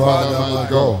 My Father, my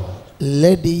God.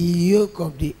 Let the yoke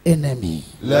of the enemy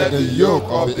Let the yoke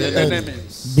of the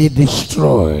enemies be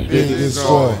destroyed. be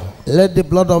destroyed. Let the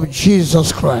blood of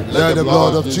Jesus Christ Let the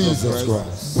blood of Jesus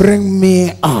Christ bring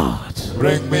me out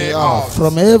bring me out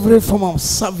from every form of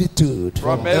servitude,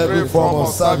 from every form of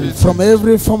servitude, from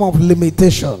every form of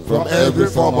limitation, from every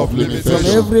form of from limitation,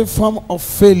 every form of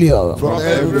failure. from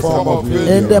every form of In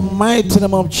failure. the mighty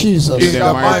name of Jesus. In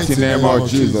the mighty name of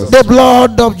Jesus. The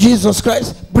blood of Jesus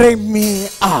Christ bring me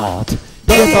out.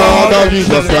 The blood of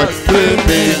Jesus Christ, bring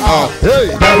me out.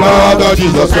 The blood of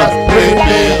Jesus Christ, bring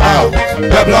me out.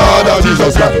 The blood of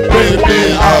Jesus Christ, bring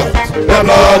me out. The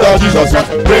blood of Jesus Christ,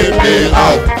 bring me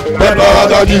out. The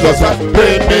blood of Jesus Christ, bring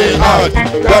me out.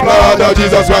 The blood of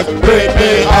Jesus Christ, bring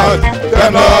me out. The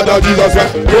blood of Jesus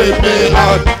Christ,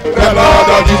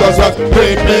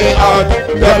 bring me out.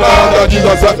 The blood of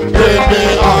Jesus Christ, bring me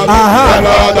out. The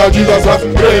blood of Jesus Christ,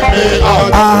 bring me out.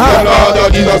 The blood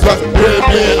of Jesus Christ, bring me out. The blood of Jesus Christ,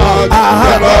 bring me out.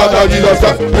 The blood of Jesus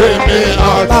Christ, bring me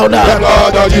out. Louder. The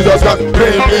blood of Jesus Christ,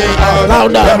 bring me out.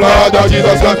 Louder. The blood of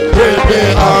Jesus Christ, bring me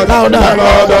out. Louder. The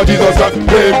blood of Jesus Christ,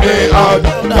 bring me out. The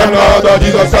blood of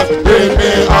Jesus Christ, bring me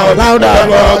out. Louder. The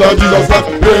blood of Jesus Christ,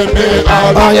 bring me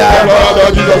out. Oh, yeah. The blood of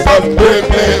Jesus Christ, bring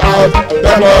me out.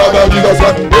 The blood of Jesus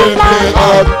Christ, bring me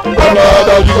out. The blood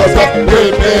of Jesus Christ,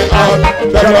 bring me out.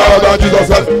 The blood of Jesus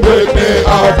Christ, bring me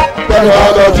out. The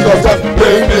blood of Jesus Christ,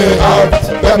 bring me out. The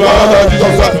blood of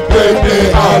Jesus Christ, bring me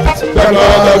out. The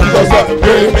blood of Jesus Christ,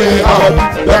 bring me out.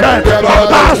 The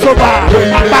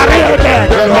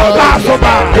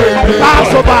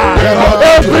Passover,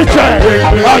 every chair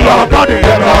on your body,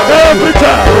 every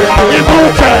chair, evil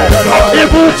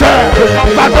chair,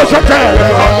 Bagoshon chair,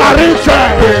 marine chair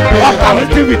of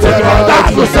captivity,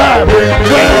 that's to serve.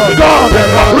 When God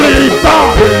return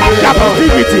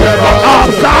captivity of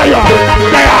Zion,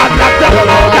 they are not them,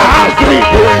 they are free. I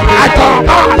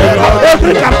command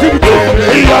every captivity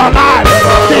in your life.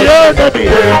 The enemy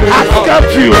has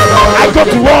kept you. I go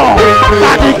to war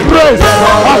by the grace grace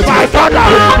of my father.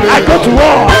 I go to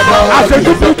war as a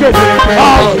duplicate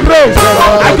of grace.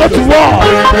 I go to war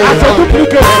as a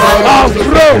duplicate of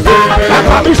grace. My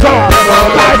commission,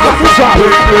 my commission.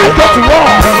 I go to war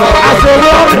as a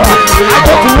warrior. I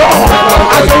go to war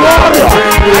as a warrior.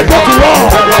 I go to war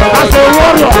as a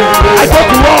warrior. I go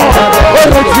to war.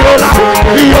 Orotiola,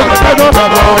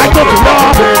 I go to war.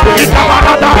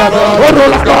 Itamarada,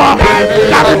 Orolado,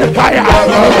 carry the fire.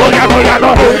 Oyano,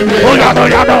 Yano, Oyano,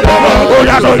 Yano,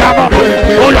 Oyano, Yano,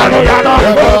 Oyano, Yano,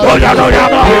 Oyano,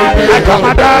 Yano. I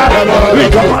commander, we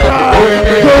commander.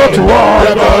 Go to war,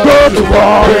 go to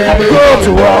war, go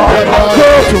to war,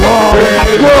 go to war,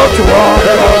 go to war,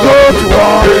 go to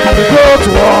war, go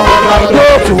to war, go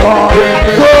to war,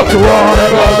 go to war,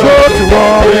 go to war,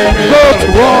 go to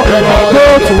war, go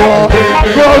to war,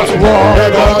 go to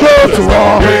war, go to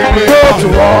war, go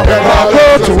to war, go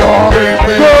to war,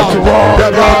 go to war,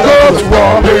 go to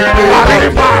war.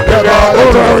 Arriba,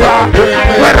 Aurora,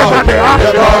 wherever they are,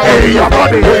 in your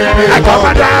body, I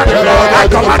commander, I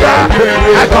commander,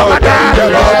 I commander,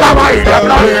 power in the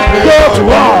blood, go to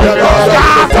war,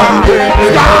 scatter,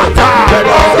 scatter,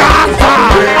 scatter,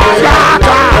 scatter,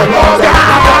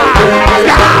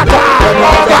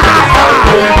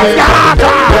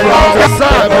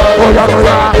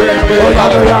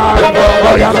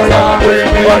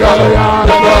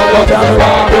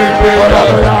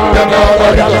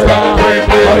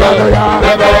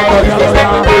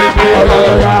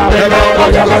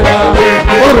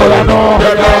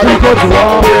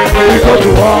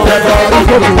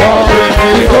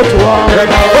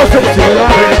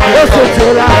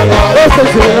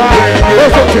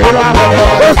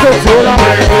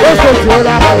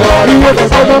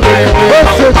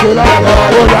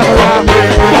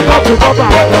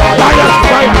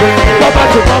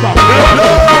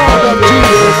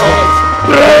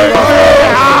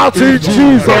 in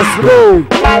Jesus' name.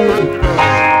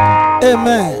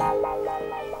 Amen.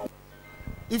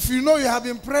 If you know you have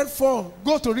been prayed for,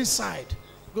 go to this side.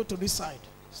 Go to this side.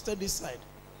 Stay this side.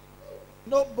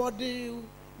 Nobody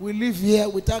will live here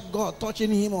without God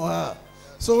touching him or her.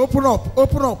 So open up,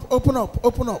 open up, open up,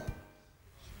 open up.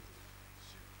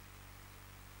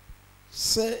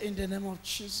 Say in the name of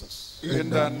Jesus. In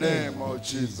the name of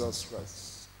Jesus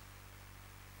Christ.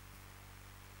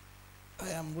 I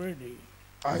am ready.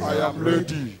 I am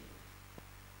ready.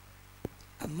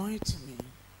 Anoint me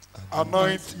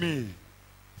Anoint me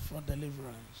for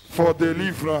deliverance. for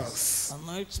deliverance.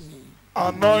 Anoint me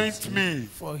Anoint me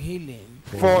for healing.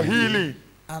 for healing.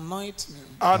 Anoint me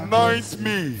Anoint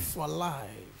me for life.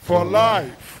 for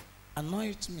life.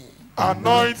 Anoint me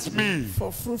Anoint me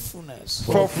for fruitfulness.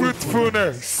 for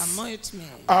fruitfulness. Anoint me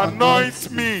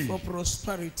Anoint me for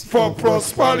prosperity. for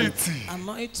prosperity.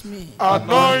 Anoint me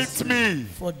Anoint me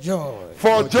for joy.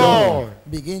 for joy.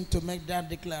 Begin to make that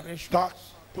declaration. That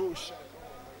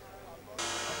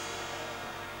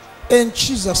In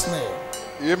Jesus'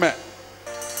 name. Amen.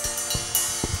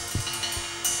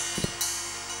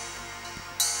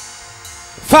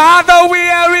 Father, we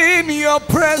are in your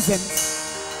presence.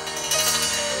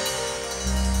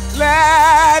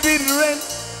 Let it rain.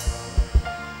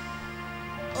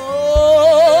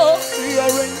 Oh, your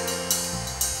rain.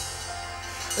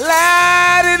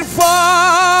 Let it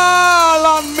fall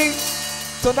on me.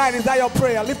 Tonight, is that your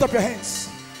prayer? Lift up your hands.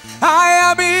 I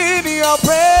am in your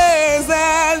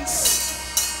presence.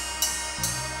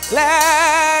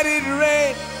 Let it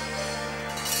rain.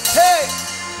 Hey.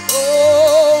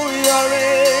 Oh, your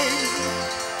rain.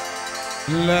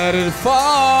 Let it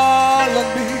fall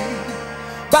on me.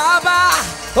 Baba,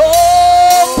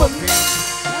 open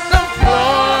the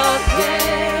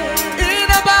floodgate in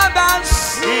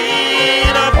abundance.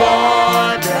 In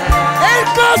abundance. And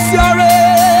cause your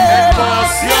rain.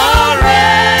 Cause your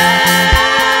rain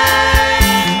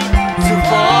to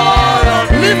fall on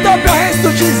me. Lift up your hands to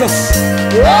Jesus.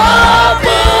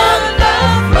 Open the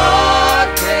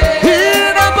floodgate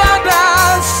In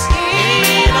abundance.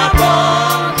 in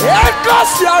abundance. And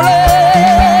cause your rain.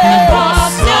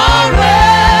 Cause your rain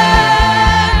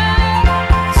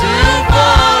to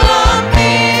fall on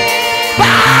me.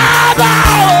 Baba,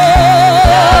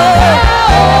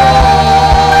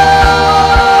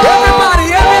 everybody,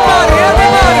 everybody,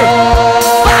 everybody.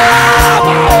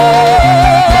 Baba,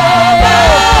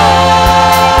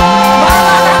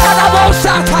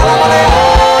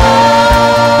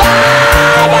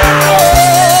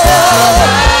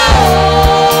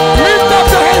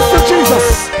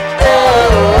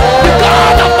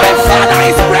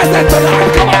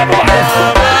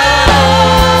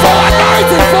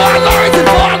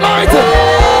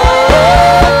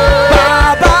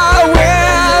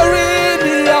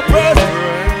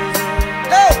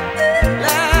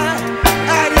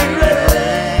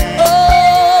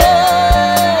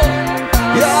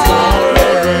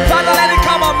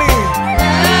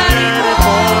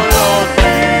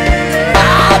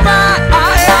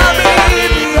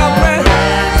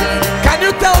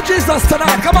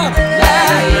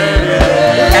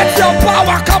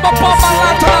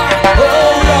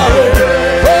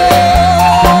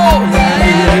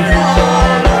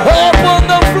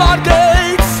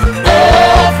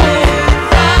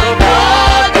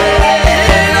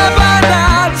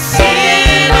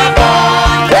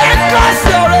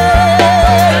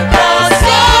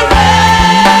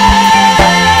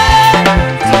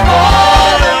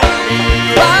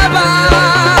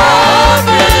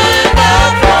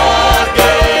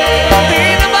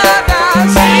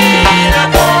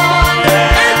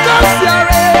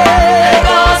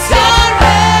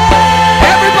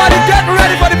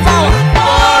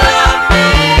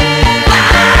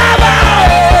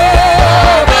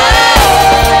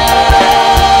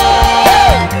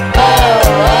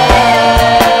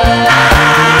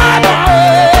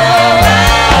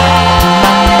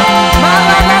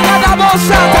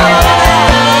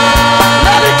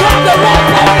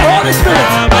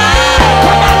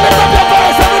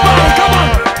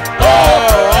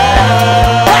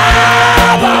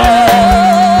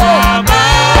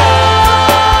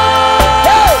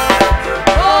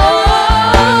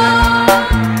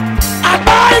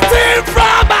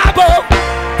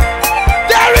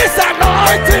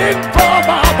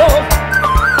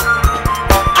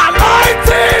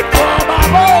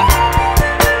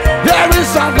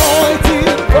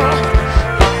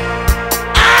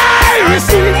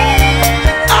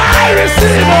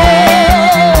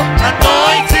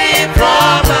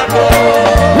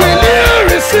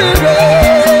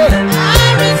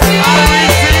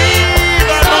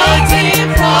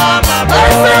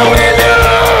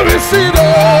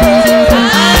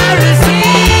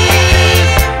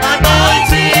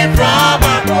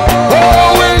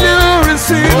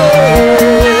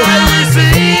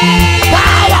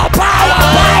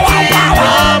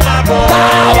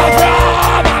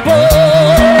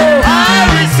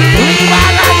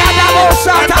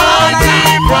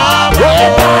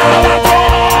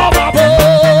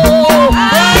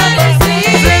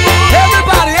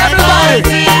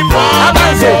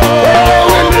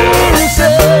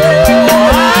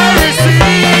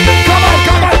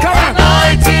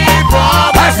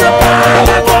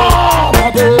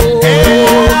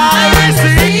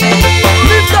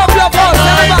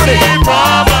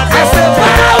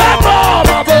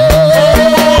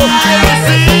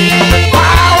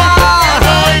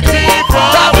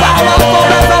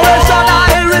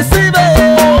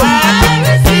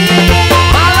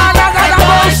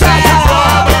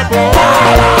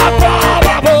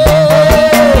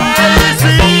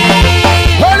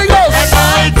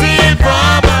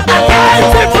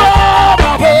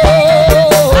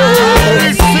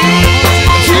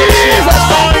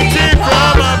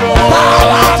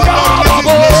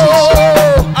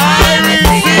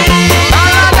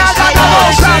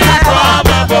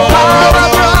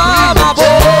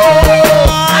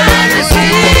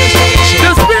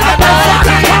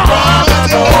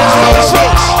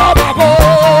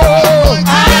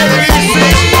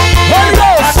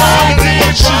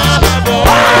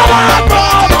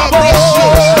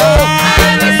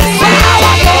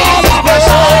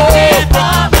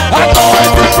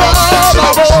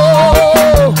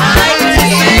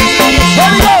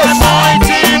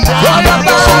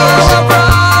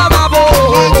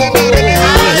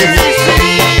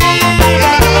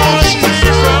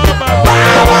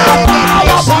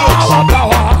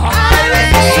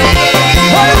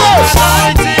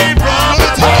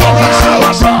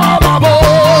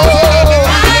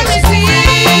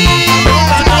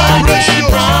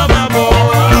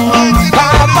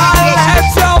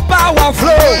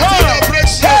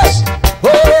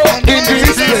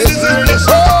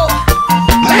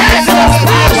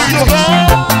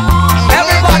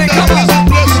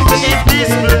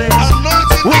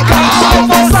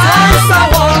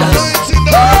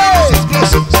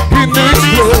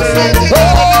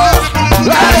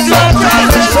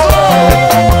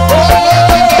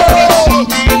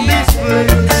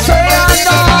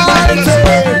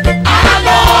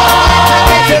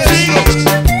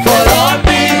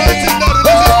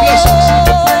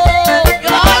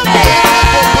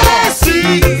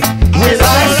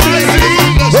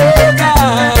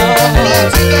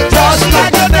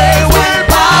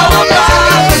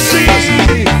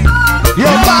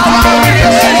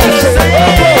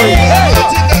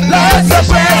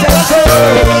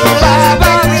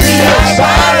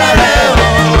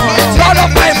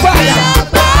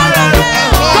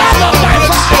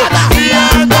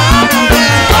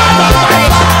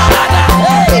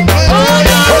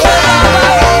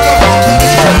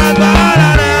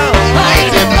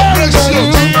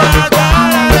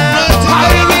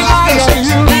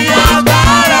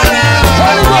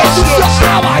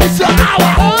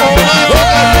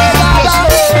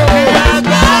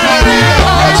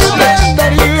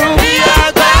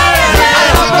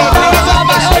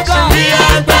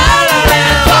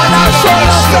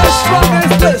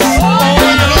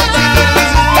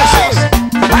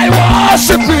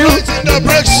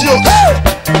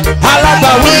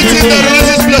 anointing that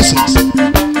releases blessings.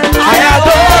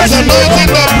 It's anointing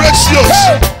that breaks yokes.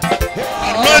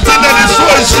 Anointing that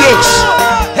destroys yokes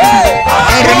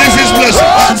and releases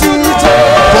blessings.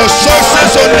 For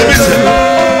success unlimited,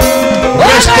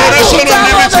 restoration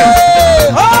unlimited,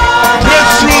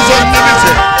 breakthroughs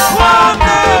unlimited,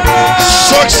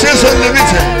 success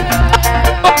unlimited,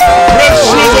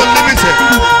 breakthroughs unlimited,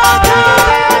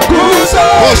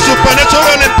 for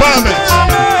supernatural empowerment,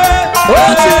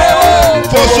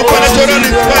 for supernatural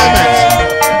empowerment.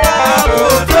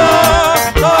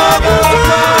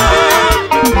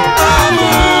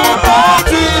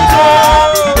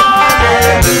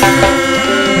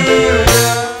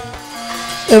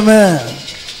 Amen.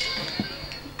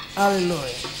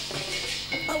 Hallelujah.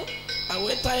 Are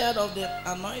we tired of the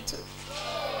anointing?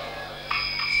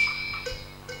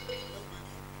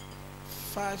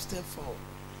 5 step forward.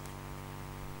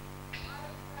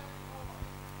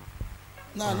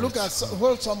 Now look at,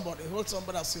 hold somebody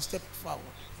as you step forward.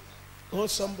 Hold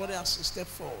somebody as you step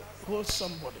forward. Hold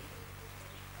somebody.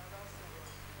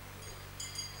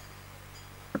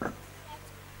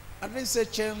 I didn't say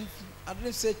chain. I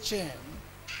didn't say chain.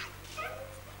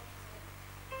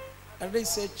 I didn't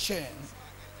say chain.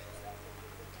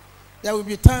 There will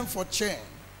be time for chain.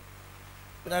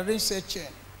 But I didn't say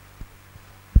chain.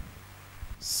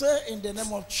 Say in the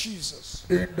name of Jesus.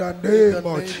 In the name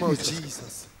of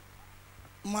Jesus.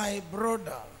 My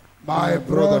brother. My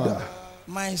brother.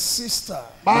 My sister.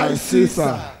 My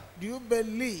sister. Do you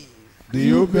believe? Do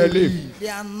you believe The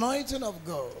anointing of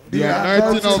God. the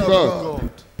anointing of God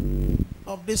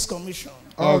Of this commission.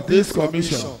 of this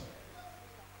commission?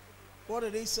 What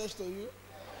did he say to you?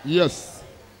 Yes.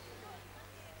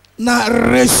 Now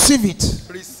receive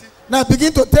it. Now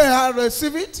begin to tell her,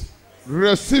 receive it.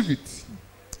 Receive it.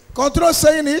 Control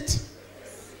saying it.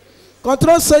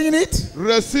 Control saying it.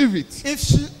 Receive it. If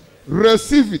she,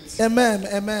 Receive it. amen,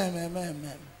 amen, amen,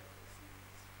 amen.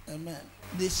 Amen.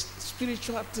 This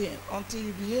spiritual thing, until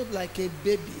you behave like a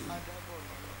baby,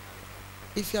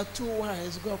 if you are too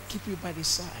wise, God keep you by the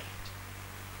side.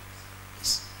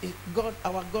 God,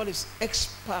 our God is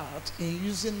expert in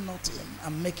using nothing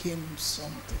and making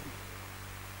something.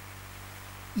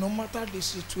 No matter the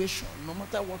situation, no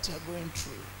matter what you are going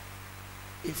through,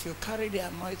 if you carry the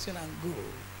anointing and go,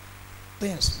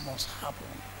 things must happen.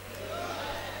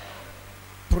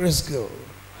 Praise God.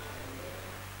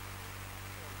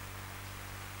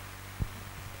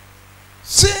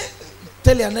 See,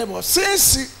 tell your neighbor,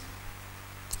 since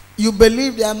you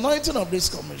believe the anointing of this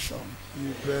commission,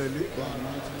 You believe the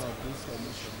anointing of this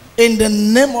commission. in the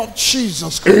name of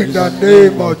Jesus Christ, In the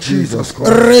name of Jesus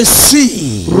Christ.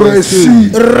 receive,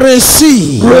 Receive.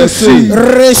 receive, Receive.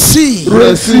 receive,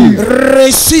 Receive.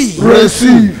 receive.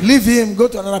 Receive. Leave him, go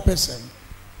to another person.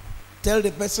 Tell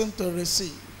the person to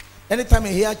receive. Anytime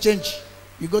you hear change,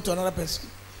 you go to another person.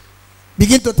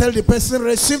 Begin to tell the person,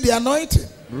 receive the anointing.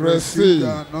 Receive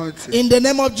the anointing. In the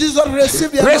name of Jesus,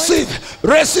 receive the anointing. Receive,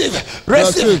 receive,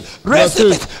 receive it,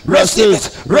 receive it, receive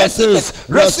it,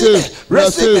 receive it,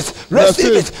 receive it,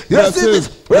 receive it, receive it,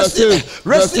 receive it,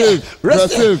 receive,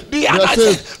 receive, the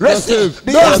anointing, receive,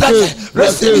 the anointing,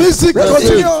 receive, Music, receive,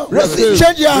 continue. receive,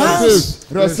 Change your hands.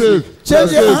 Receive.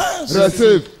 Change your hands.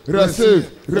 Receive. Receive.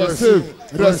 Receive.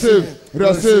 Receive.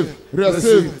 Receive.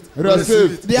 Receive.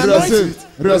 Receive. The anointing.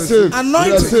 Receive.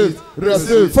 Anointing.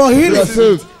 Receive. For healing.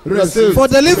 Receive. Receive. For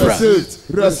deliverance.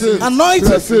 Receive. Anointing.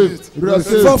 Receive.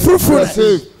 Receive. For fruitfulness.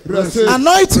 Receive. Receive.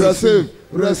 Anointing. Receive.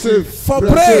 Receive. For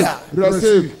prayer.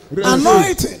 Receive.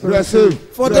 Anointing. Receive.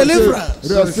 For deliverance.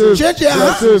 Receive. Change your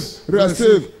hands.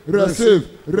 Receive. Receive.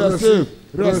 Receive.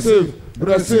 Receive.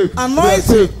 Receive.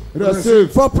 Anointing.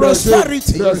 Receive. For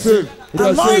prosperity. Receive.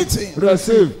 Anointing.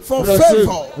 Receive. For Receive.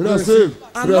 favor. Receive.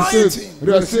 Anointing.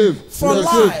 Receive. For Receive.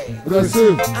 life.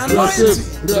 Receive. Anointing.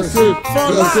 Receive. For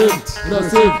Receive. light.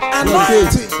 Receive.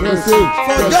 Anointing. Receive.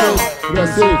 For Receive. joy.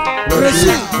 Receive.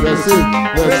 Receive. Receive.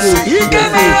 Receive. You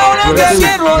can never get it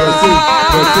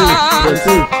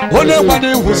Only one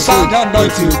who sang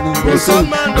anointing.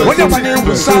 Only one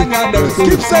who sang anointing.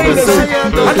 Keep saying the same.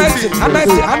 Anointing,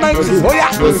 anointing, anointing. Oh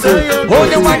yeah.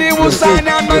 Only one who sang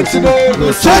anointing.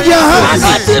 Change your hands.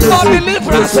 Anointing for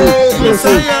deliverance.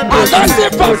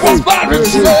 Anointing for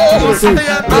prosperity.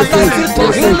 Anointing for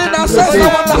healing and signs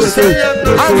and wonders.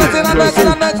 Anointing, anointing,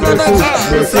 anointing,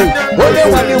 anointing. Only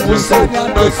one who sang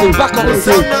anointing. Back up.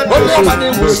 Only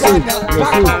one who sang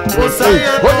back up.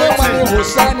 Only one who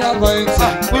sang anointing.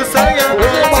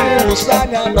 Only one who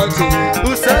sang anointing.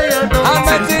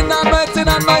 Anointing, anointing.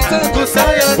 anointing,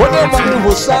 anointing. When the money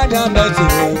will sign the anointing.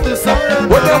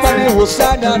 When the money will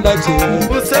sign the anointing.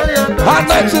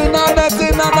 Anointing,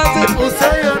 anointing, anointing.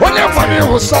 When the money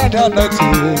will sign the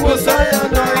anointing.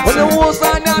 When the will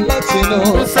sign the anointing.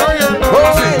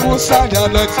 Oh, it will sign the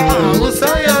anointing.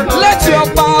 Let your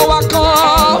power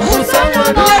come.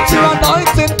 Let your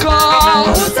anointing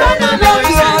come. Let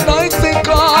your anointing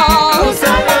come.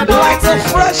 Like a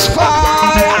fresh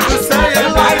fire.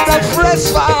 Like a fresh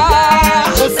fire.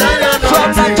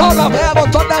 From the top of heaven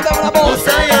to the level above.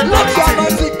 Let your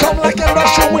anointing come like a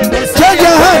rushing wind. Take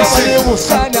your hands. It will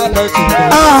sign the anointing.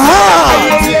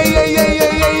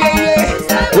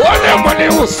 Money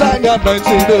will sign the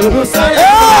anointing.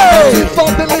 Anointing for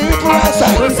deliverance.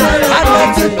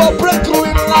 Anointing for breakthrough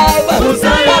in life.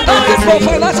 Anointing for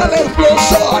financial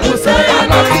explosion.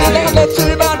 Anointing,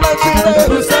 anointing, anointing.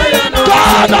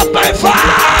 God of my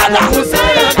Father.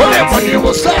 Money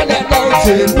will sign the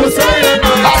anointing.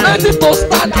 Anointing to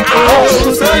stand out.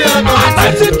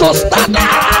 Anointing to stand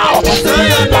out.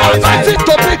 Anointing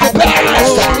to be the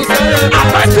best.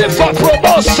 Anointing for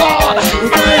promotion.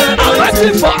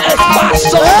 Anointing for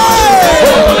expansion.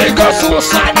 Holy Ghost will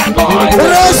sign anointing.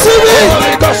 Receive it.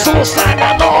 Holy Ghost will sign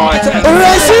anointing.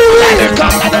 Receive Let it. it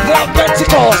come like the cloud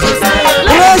Pentecost.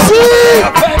 Receive.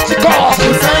 Pentecost.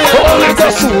 Holy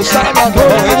Ghost will sign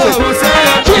anointing.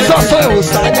 Jesus will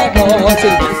sign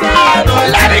anointing.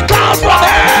 Let it come from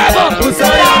heaven.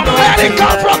 Let it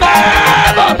come from heaven.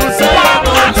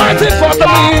 Anointing for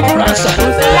deliverance.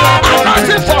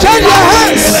 Anointing for Change your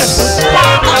hands.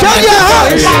 Change your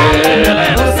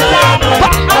hands.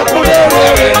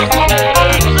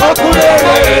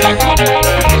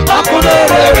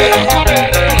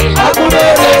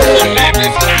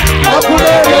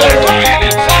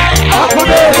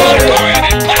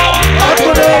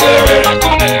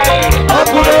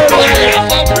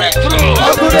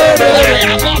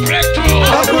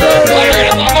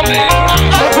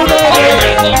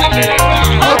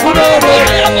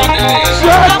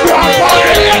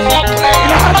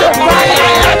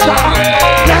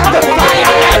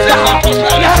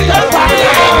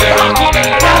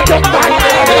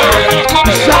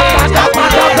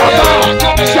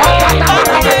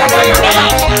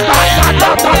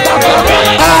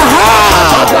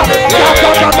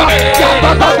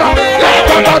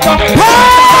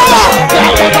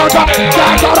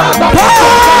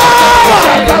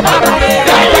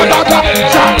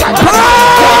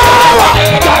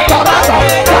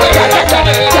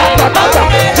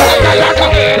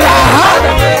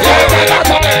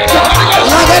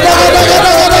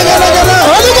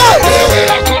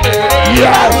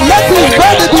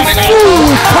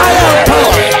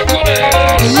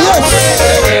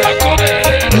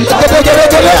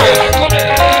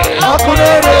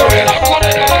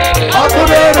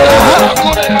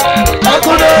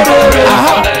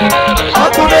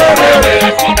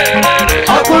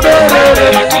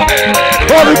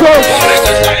 Holy Ghost.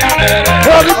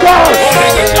 Holy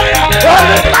Ghost.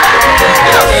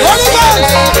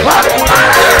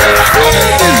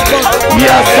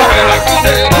 Yes, sir.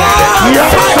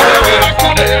 Yes, sir.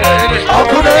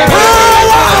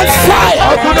 Power and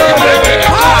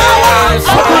fire.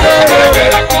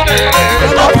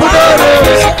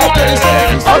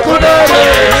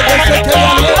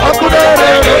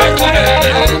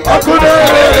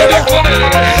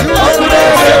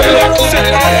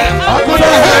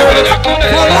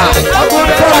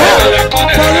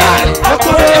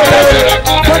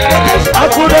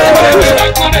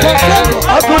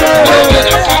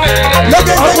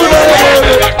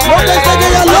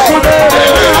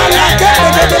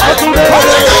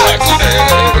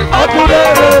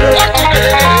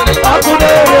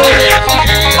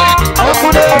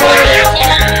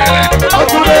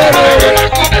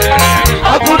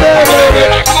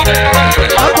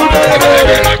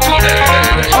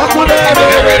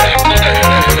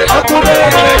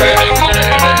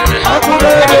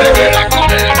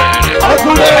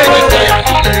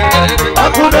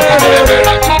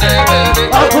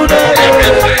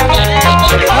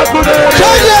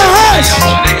 Change your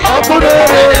hands.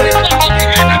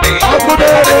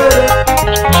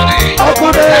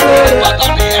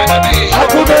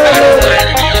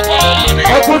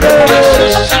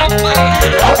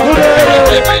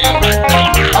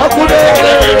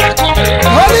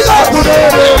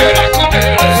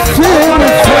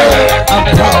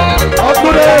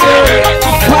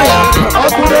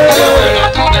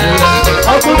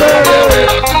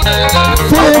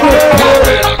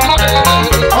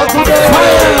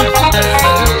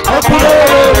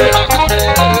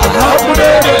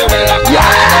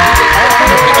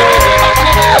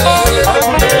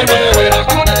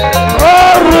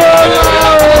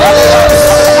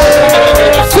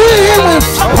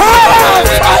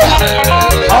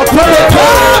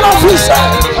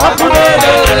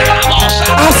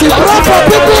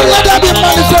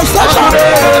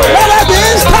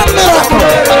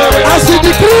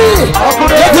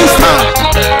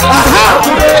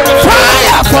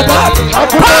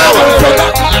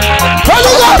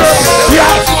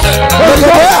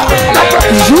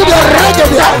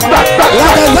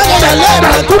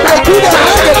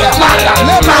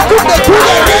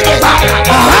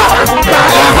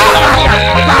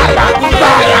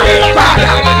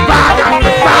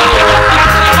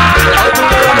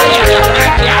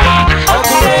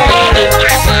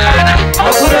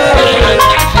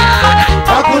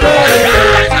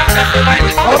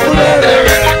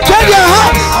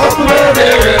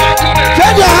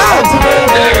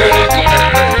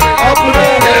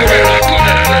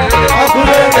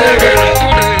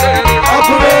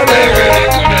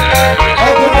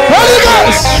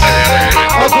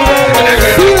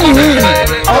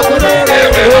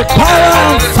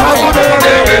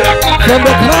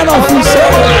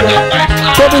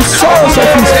 soles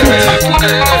of his feet.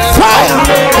 Fire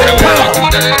and power.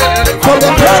 From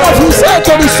the crown of his head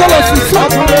to the sole of his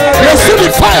feet. Receive the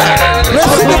fire.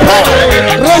 Receive the power.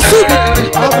 Receive it.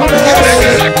 Yes.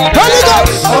 Holy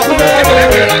Ghost. Holy Ghost.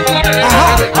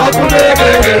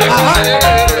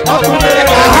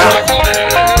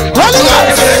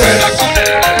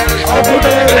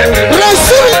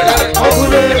 Receive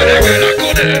it.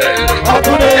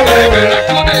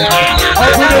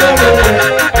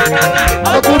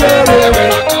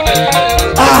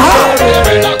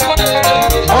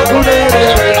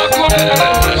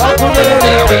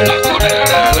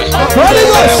 Holy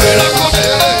Ghost.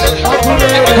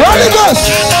 Holy Ghost.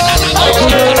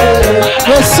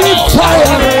 Receive fire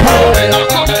and power.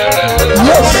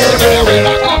 Yes.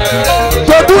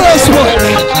 To do His work.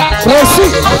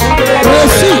 Receive.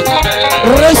 Receive.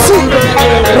 Receive.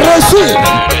 Receive.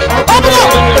 Open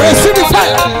up. Receive the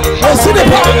fire. Receive the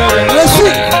power.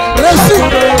 Receive. Receive.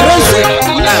 Receive.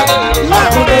 Now. Now.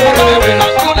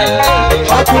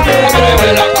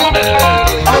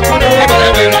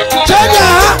 Change your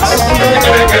heart.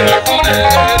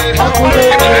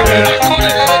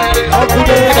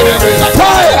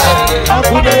 Fire and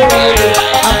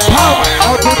power.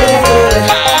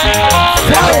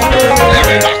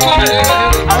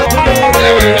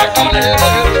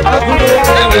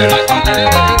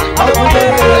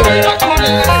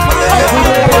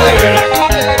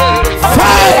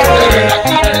 Fire and power.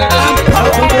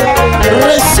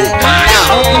 Receive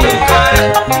now.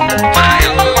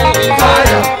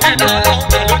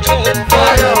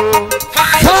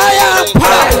 Fire and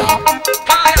power.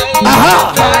 Aha.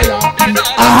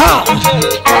 Aha.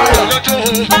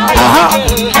 Aha.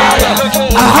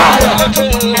 Aha.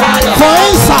 For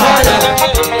inside,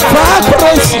 for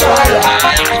accuracy,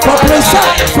 for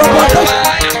precise, for protection.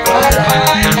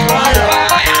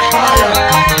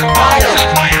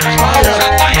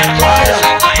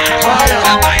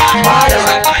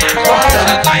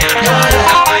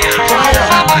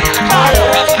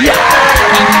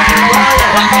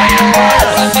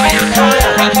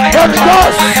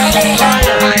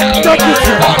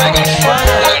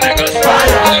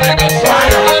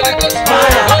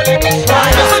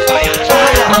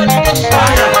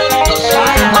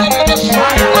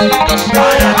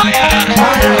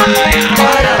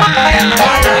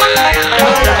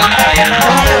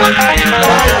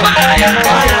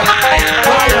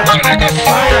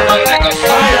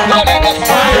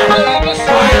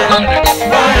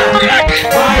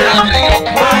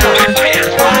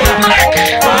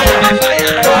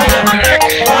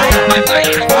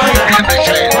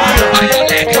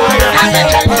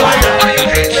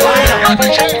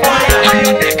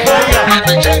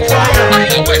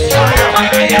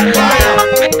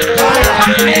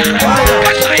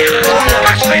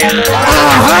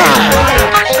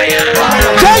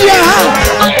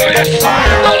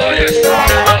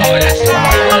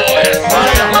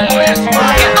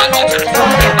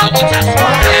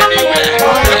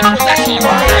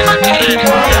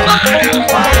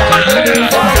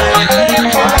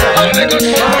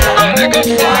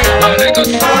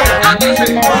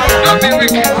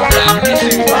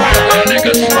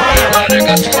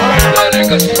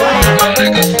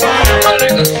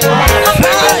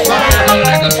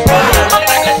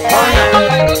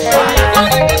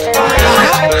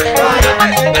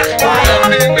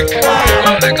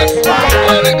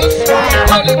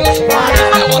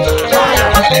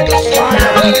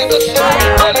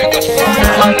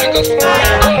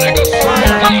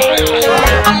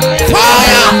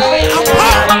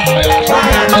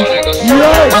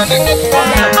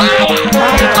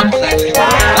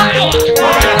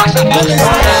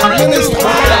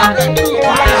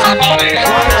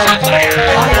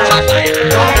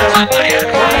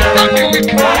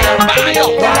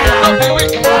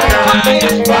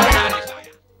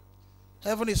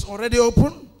 Heaven is already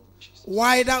open,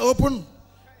 wider open.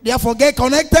 Therefore, get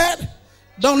connected.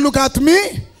 Don't look at me.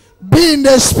 Be in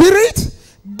the spirit.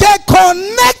 Get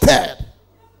connected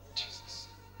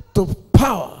to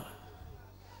power.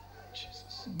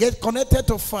 Get connected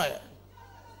to fire.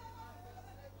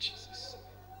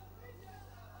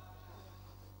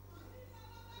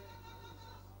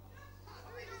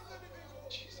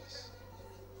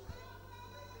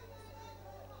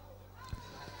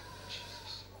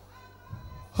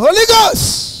 Holy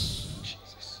Ghost,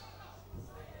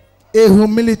 a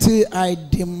humility I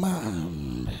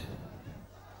demand.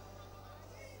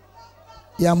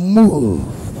 You move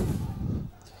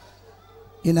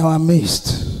in our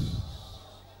midst.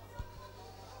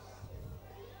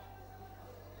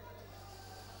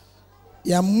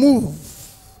 You move.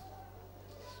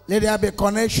 Let there be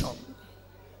connection.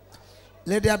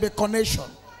 Let there be connection.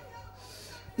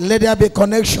 Let there be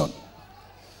connection.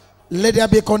 Let there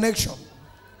be connection.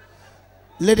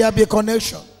 Let there be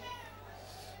connection.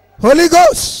 Holy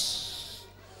Ghost,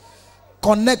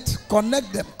 connect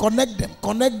them, connect them,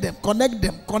 connect them, connect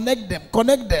them, connect them,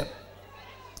 connect them.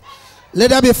 Let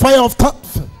there be fire of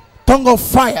tongue of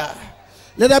fire.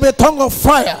 Let there be tongue of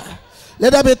fire.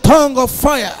 Let there be tongue of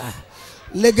fire.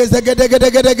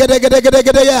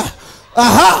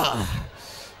 Aha.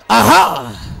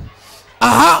 Aha.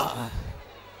 Aha.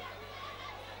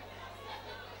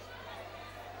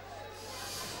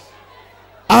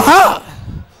 Aha.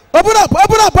 Open up,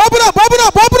 open up, open up, open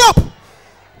up, open up.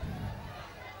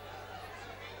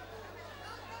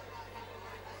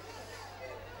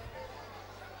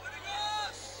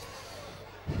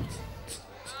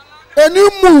 A new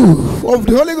move of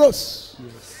the Holy Ghost.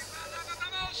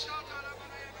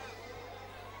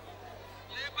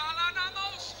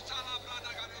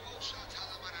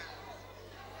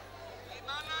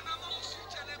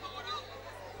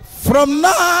 From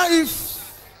now, if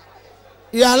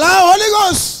you allow Holy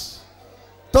Ghost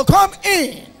to come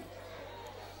in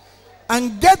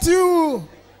and get you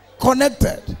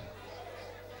connected,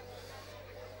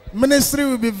 ministry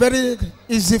will be very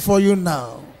easy for you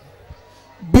now.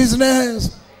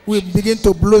 Business will begin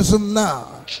to blossom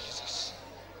now.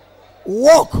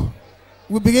 Work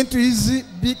will begin to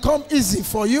become easy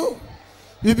for you.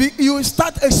 You will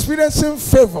start experiencing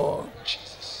favor.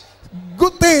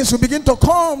 Good things will begin to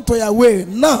come to your way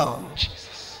now.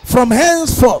 From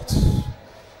henceforth.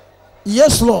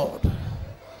 Yes, Lord.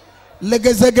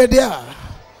 Legezegedia.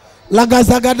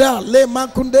 Lagazagada. Le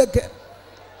makundeke.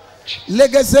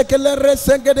 Legezekele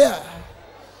resengedia.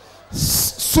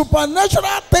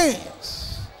 Supernatural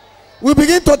things will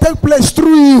begin to take place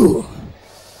through you.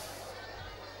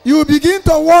 You will begin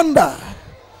to wonder.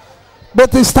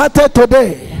 But it started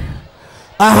today.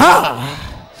 Aha.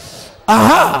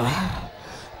 Aha.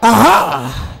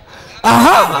 Aha.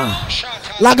 Aha.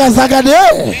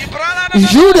 Lagazagade.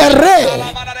 Jude re.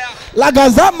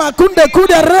 Lagazama kunde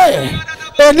kude re.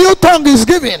 A new tongue is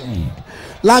given.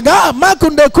 Laga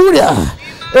makunde kudia.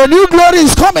 A new glory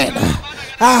is coming.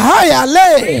 Ahaya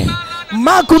le.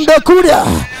 Makunde kudia.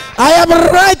 I am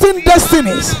writing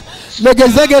destinies.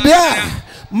 Legazagade.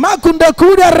 Makunde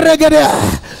kudia regede.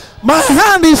 My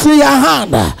hand is in your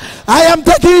hand. I am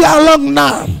taking you along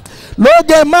now.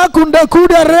 Loge makunde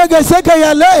kude rege seke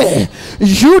yale.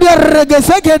 Jude rege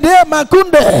seke de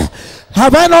makunde.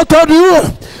 Have I not told you?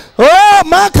 Oh,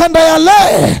 makanda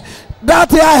yale.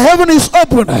 That your heaven is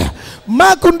open.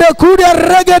 Makunde kude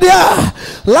rege dia.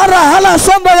 Lara hala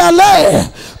sanda yale.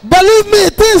 Believe me,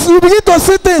 things you begin to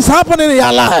see things happening in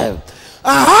your life.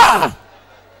 Aha.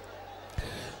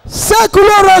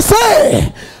 Secular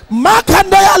say.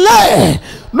 Makanda yale.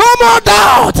 No more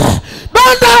doubt.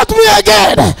 Don't doubt me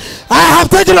again. I have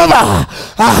taken over.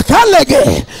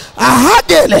 Akalege,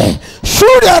 ahagele,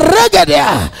 shuda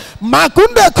regedia,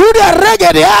 makunde kuda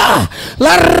regedia,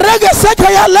 la rege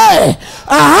sekayale.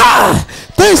 Aha,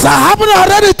 things are happening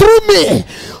already through me.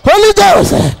 Holy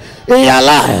Ghost in your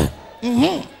life.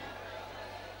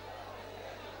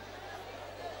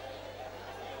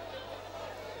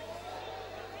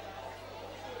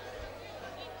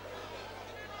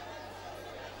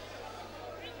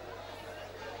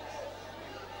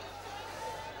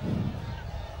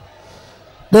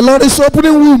 The Lord is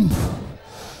opening womb.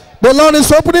 The Lord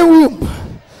is opening womb.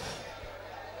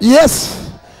 Yes.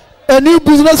 A new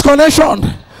business connection.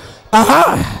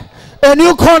 Aha. A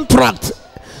new contract.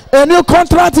 A new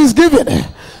contract is given.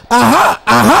 Aha.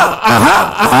 Aha.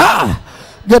 Aha. Aha.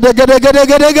 Gede.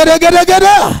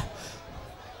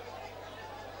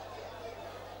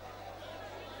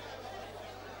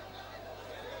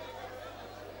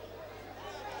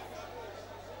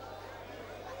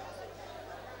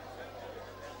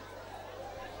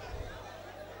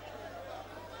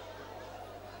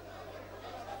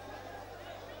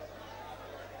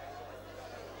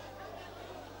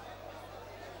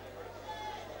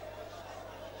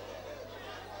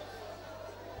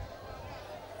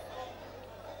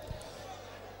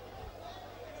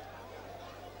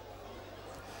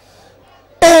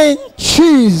 In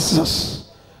Jesus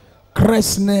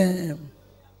Christ's name,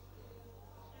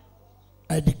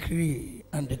 I decree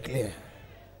and declare,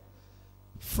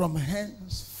 from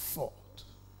henceforth,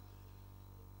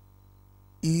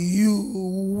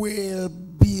 you will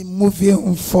be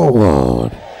moving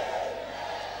forward.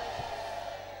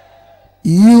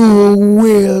 You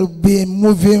will be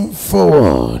moving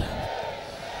forward.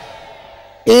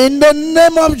 In the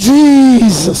name of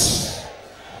Jesus.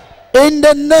 In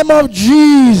the name of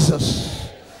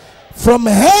Jesus, from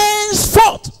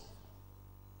henceforth,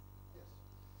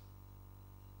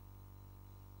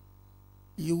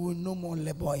 You will no more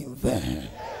labor in vain.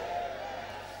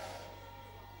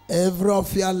 Every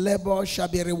of your labor shall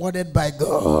be rewarded by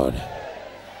God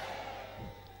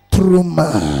through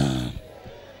man.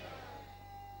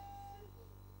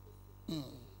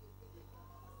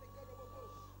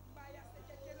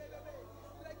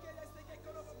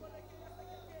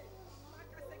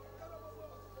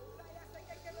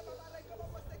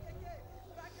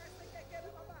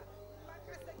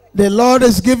 The Lord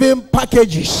is giving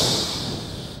packages.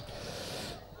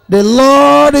 The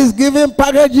Lord is giving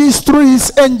packages through his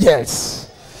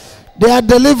angels. They are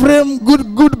delivering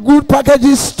good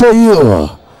packages to you.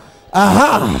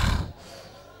 Aha.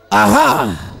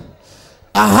 Aha.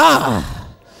 Aha.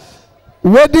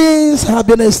 Weddings have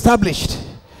been established.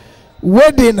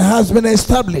 Wedding has been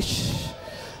established.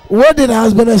 Wedding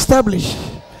has been established.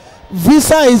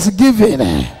 Visa is given.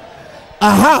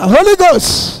 Aha. Holy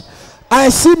Ghost. I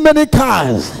see many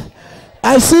cars.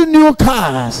 I see new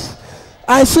cars.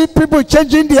 I see people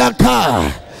changing their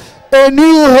car. A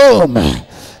new home.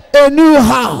 A new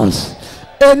house.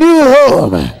 A new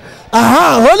home.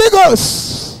 Aha, Holy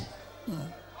Ghost.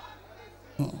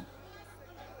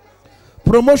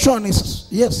 Promotion is,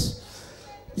 yes.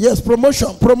 Yes,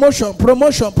 promotion. Promotion.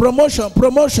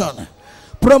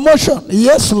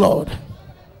 Yes, Lord.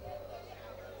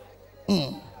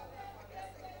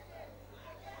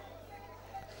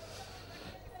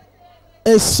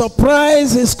 A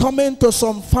surprise is coming to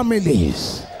some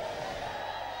families.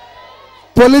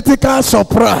 Political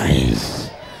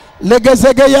surprise.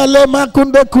 Legezegaya le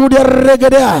makunde kudia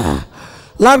regedea.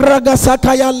 Lagraga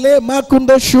sakaya le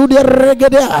makunde shudia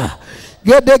regedea.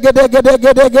 Gede.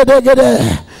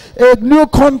 A new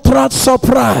contract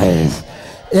surprise.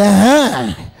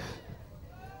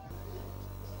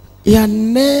 Your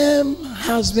name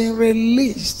has been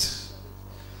released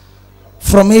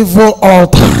from evil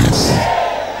altars.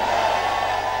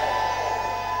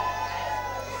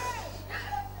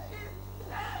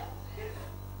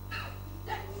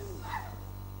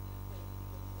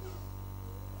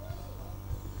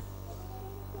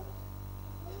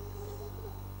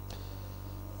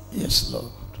 Yes, Lord.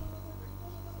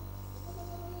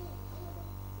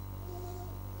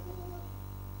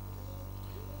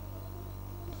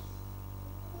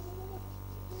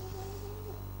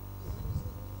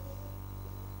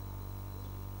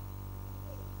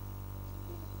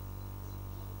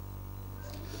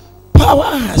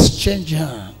 Power has changed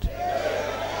hand.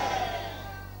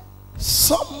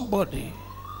 Somebody,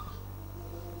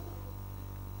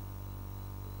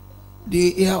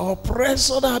 the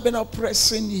oppressor that have been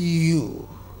oppressing you,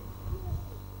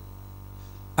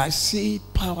 I see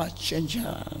power change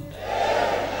hand.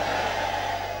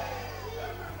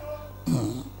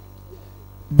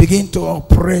 Begin to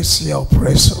oppress your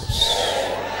oppressors.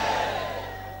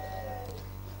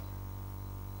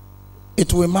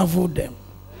 It will marvel them.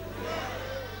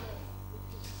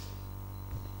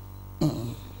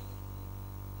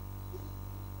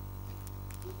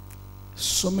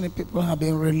 So many people have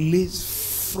been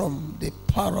released from the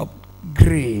power of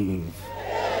grave.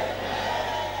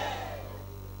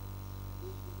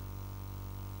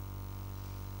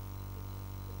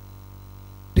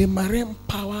 The marine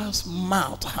power's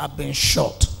mouth have been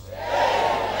shut.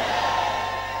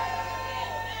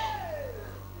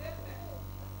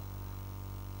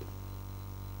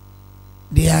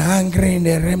 They are angry in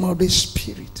the realm of the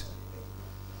spirit.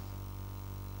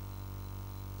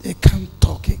 They can't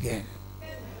talk again.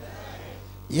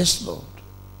 Yes, Lord.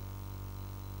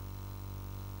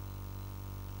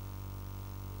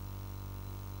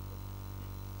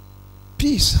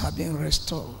 Peace has been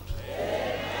restored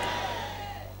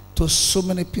to so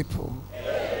many people.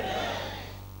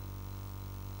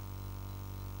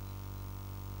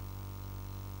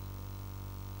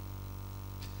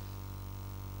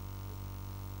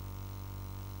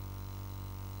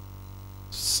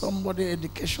 Somebody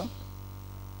education.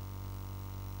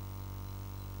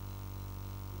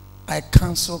 I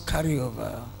cancel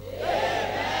carryover.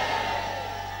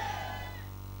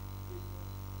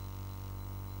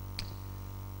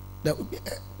 That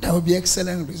would be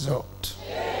excellent result.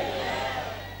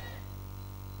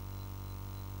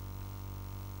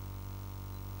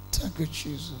 Thank you,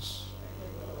 Jesus.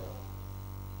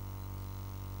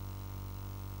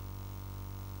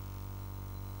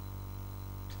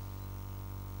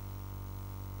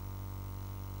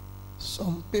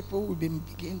 Some people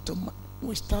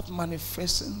will start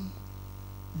manifesting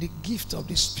the gift of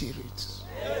the Spirit.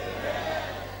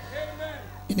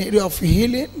 In the area of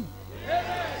healing,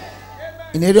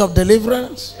 in the area of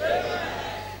deliverance,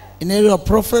 in the area of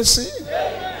prophecy,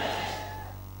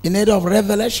 in the area of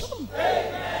revelation.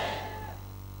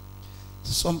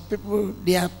 some people,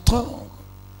 their tongue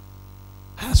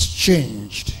has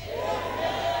changed.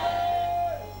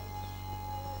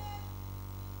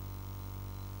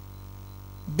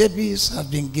 Babies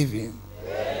have been given.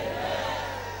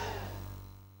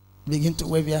 Begin to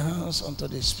wave your hands unto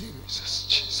the Spirit. Jesus,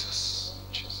 Jesus,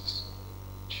 Jesus,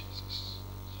 Jesus.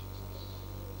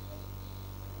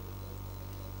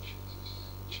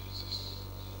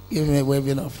 Give me a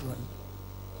waving offering.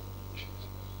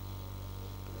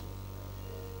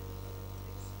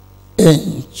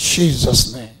 In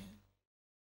Jesus' name.